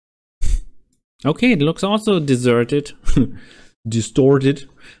 Okay, it looks also deserted, distorted.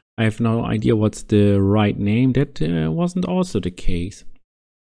 I have no idea what's the right name. That wasn't also the case.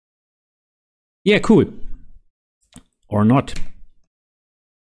 Yeah, cool. Or not.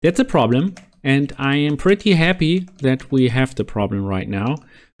 That's a problem. And I am pretty happy that we have the problem right now,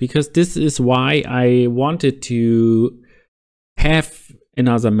 because this is why I wanted to have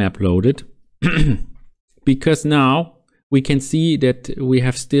another map loaded. Because now we can see that we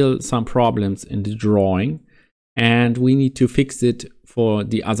have still some problems in the drawing, and we need to fix it for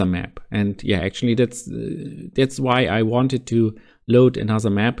the other map. And yeah, actually that's why I wanted to load another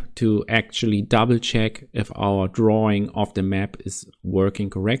map, to actually double check if our drawing of the map is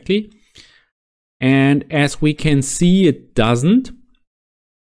working correctly. And as we can see, it doesn't.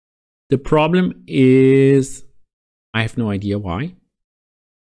 The problem is, I have no idea why.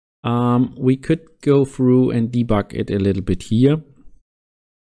 We could go through and debug it a little bit here.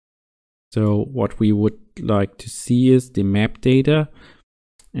 So what we would like to see is the map data,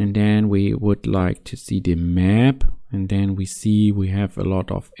 and then we would like to see the map, and then we see we have a lot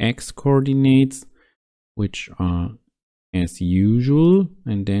of X coordinates, which are as usual,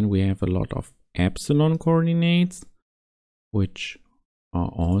 and then we have a lot of epsilon coordinates, which are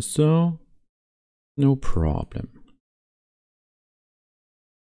also no problem.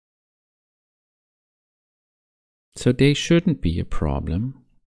 So they shouldn't be a problem.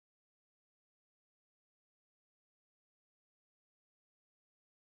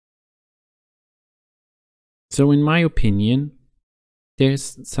 So in my opinion,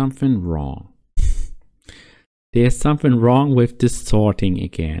 there's something wrong. There's something wrong with this sorting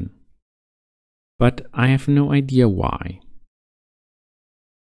again. But I have no idea why.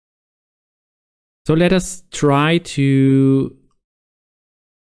 So let us try to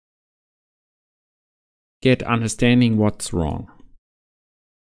get understanding what's wrong.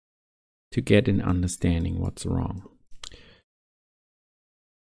 To get an understanding what's wrong.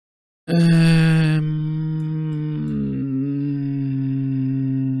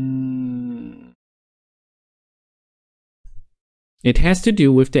 It has to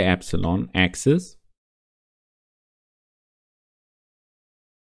do with the epsilon axis.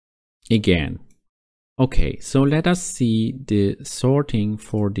 Again. Okay, so let us see the sorting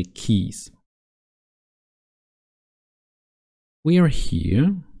for the keys. We are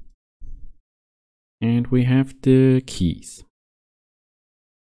here, and we have the keys,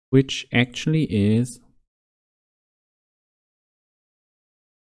 which actually is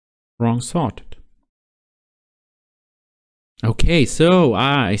wrong sorted. Okay, so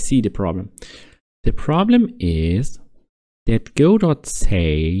I see the problem. The problem is that Godot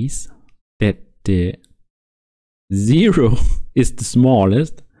says that the 0 is the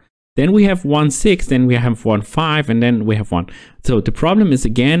smallest. Then we have 1, 6, then we have 1, 5, and then we have 1. So the problem is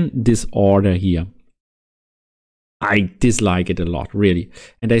again this order here. I dislike it a lot, really.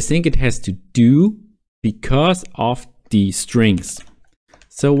 And I think it has to do because of the strings.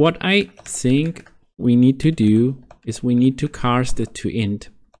 So what I think we need to do is we need to cast it to int.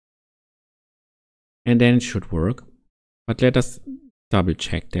 And then it should work. But let us double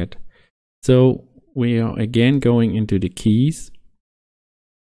check that. So we are again going into the keys.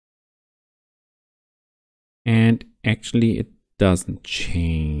 And actually it doesn't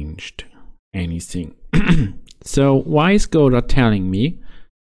change anything. So why is Godot telling me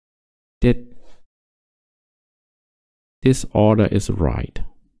that this order is right?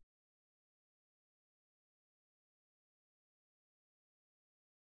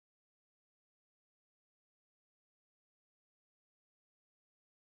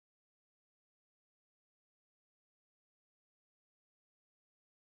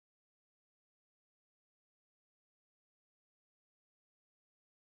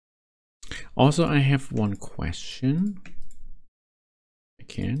 Also, I have one question. I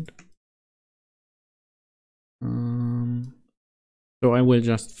can't. So I will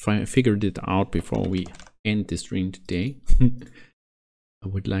just figure it out before we end the stream today. I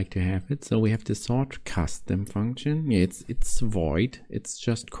would like to have it. So we have the sort custom function. Yeah, it's void. It's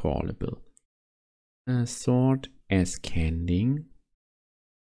just callable. Sort ascending.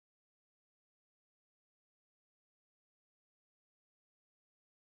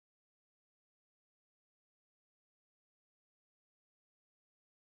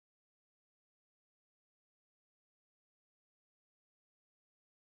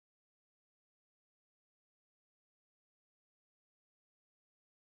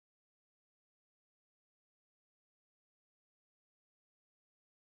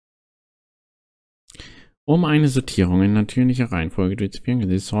 Eine Sortierung in natürlicher Reihenfolge durchzuführen,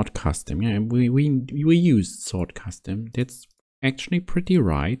 this sort custom. Yeah, we use sort custom. That's actually pretty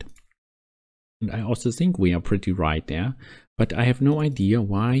right. And I also think we are pretty right there. But I have no idea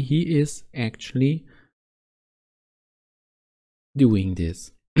why he is actually doing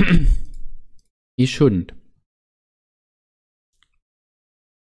this. He shouldn't.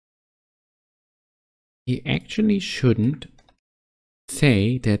 He actually shouldn't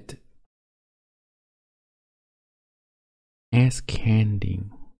say that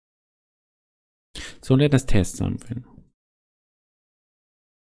ascending. So let us test something.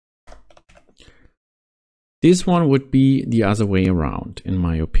 This one would be the other way around, in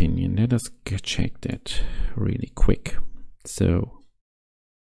my opinion. Let us check that really quick. So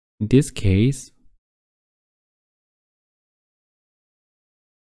in this case,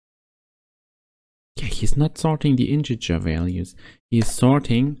 yeah, he's not sorting the integer values. He is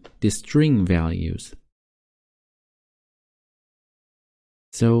sorting the string values.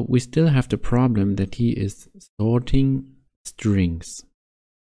 So we still have the problem that he is sorting strings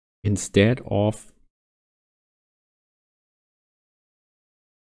instead of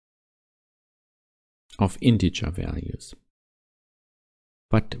integer values.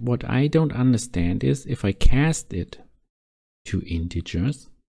 But what I don't understand is if I cast it to integers,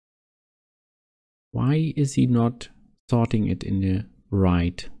 why is he not sorting it in the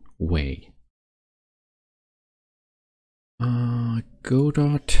right way?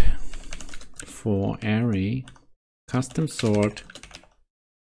 Godot for array custom sort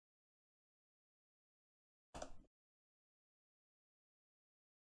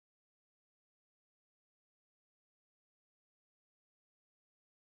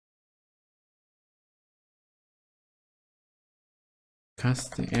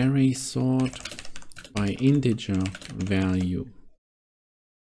custom array sort by integer value.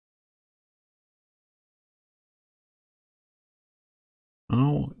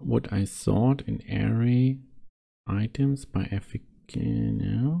 How would I sort an array items by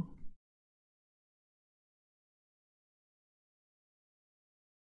now?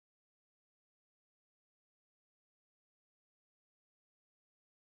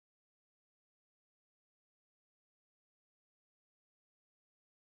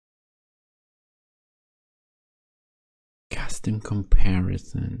 Custom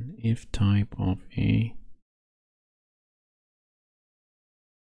comparison if type of a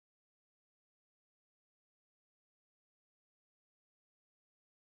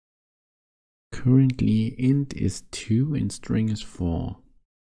currently int is 2 and string is 4.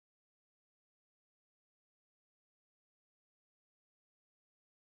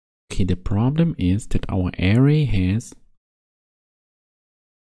 Okay, the problem is that our array has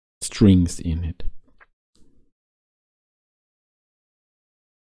strings in it.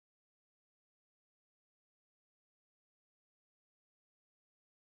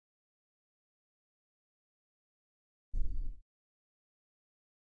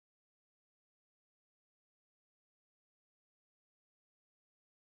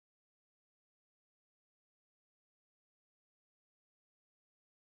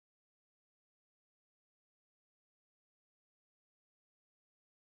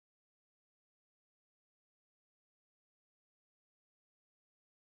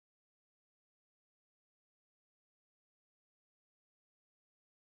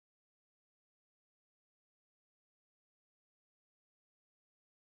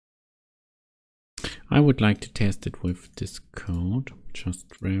 I would like to test it with this code just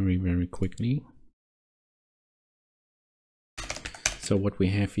very quickly. So what we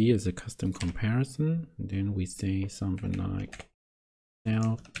have here is a custom comparison. And then we say something like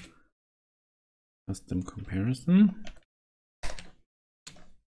self custom comparison.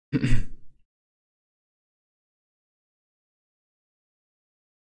 Let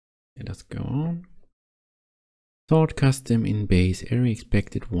us go on. Sort custom in base array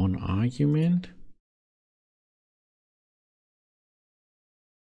expected 1 argument.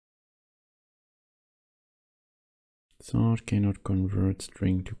 Sort cannot convert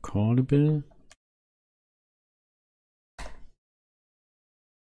string to callable.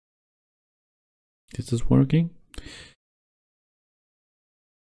 This is working.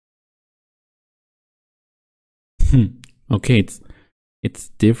 Okay, it's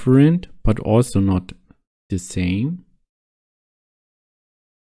different, but also not the same.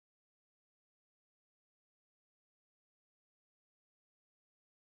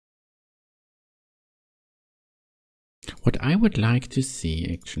 What I would like to see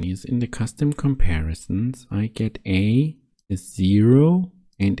actually is in the custom comparisons, I get A is 0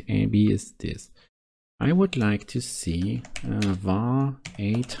 and AB is this. I would like to see var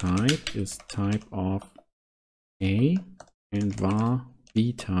A type is type of A and var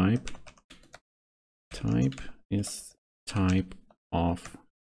B type is type of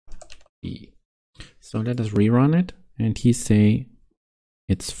B. So let us rerun it, and he say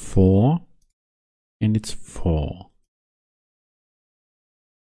it's 4 and it's 4.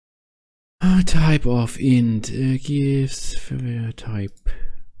 Type of int gives type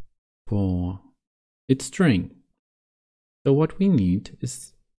 4. It's string. So what we need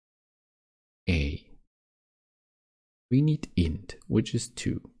is A. We need int, which is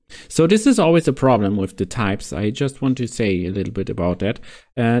 2. So this is always a problem with the types. I just want to say a little bit about that.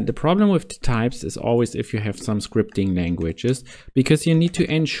 The problem with the types is always if you have some scripting languages, because you need to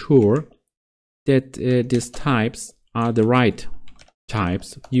ensure that these types are the right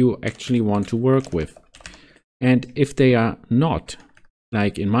types you actually want to work with. And if they are not,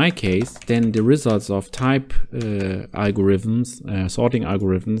 like in my case, then the results of type algorithms, sorting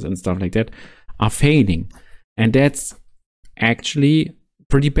algorithms and stuff like that are failing. And that's actually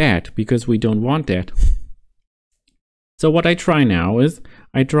pretty bad because we don't want that. So what I try now is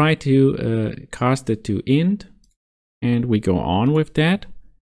I try to cast it to int, and we go on with that.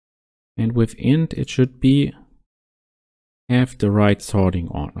 And with int, it should be have the right sorting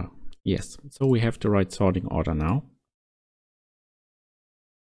order. Yes, so we have the right sorting order now.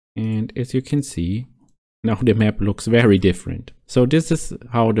 And as you can see, now the map looks very different. So this is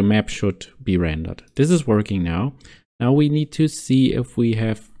how the map should be rendered. This is working now. Now we need to see if we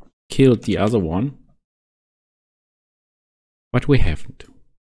have killed the other one. But we haven't.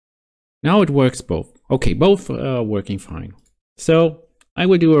 Now it works both. Okay, both are working fine. So I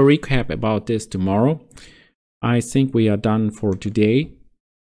will do a recap about this tomorrow. I think we are done for today.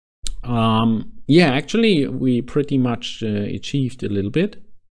 Yeah, actually we pretty much achieved a little bit.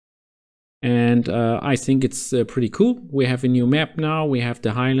 And I think it's pretty cool. We have a new map now. We have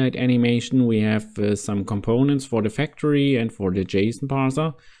the highlight animation. We have some components for the factory and for the JSON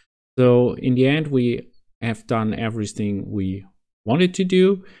parser. So in the end, we have done everything we wanted to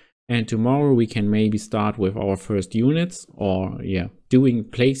do. And tomorrow we can maybe start with our first units, or yeah,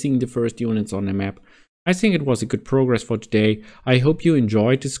 placing the first units on the map. I think it was a good progress for today. I hope you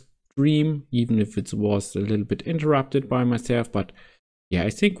enjoyed this stream, even if it was a little bit interrupted by myself. But yeah, I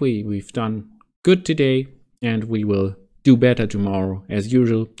think we've done good today, and we will do better tomorrow as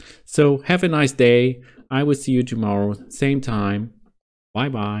usual. So have a nice day. I will see you tomorrow, same time. Bye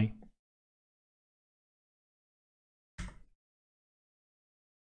bye.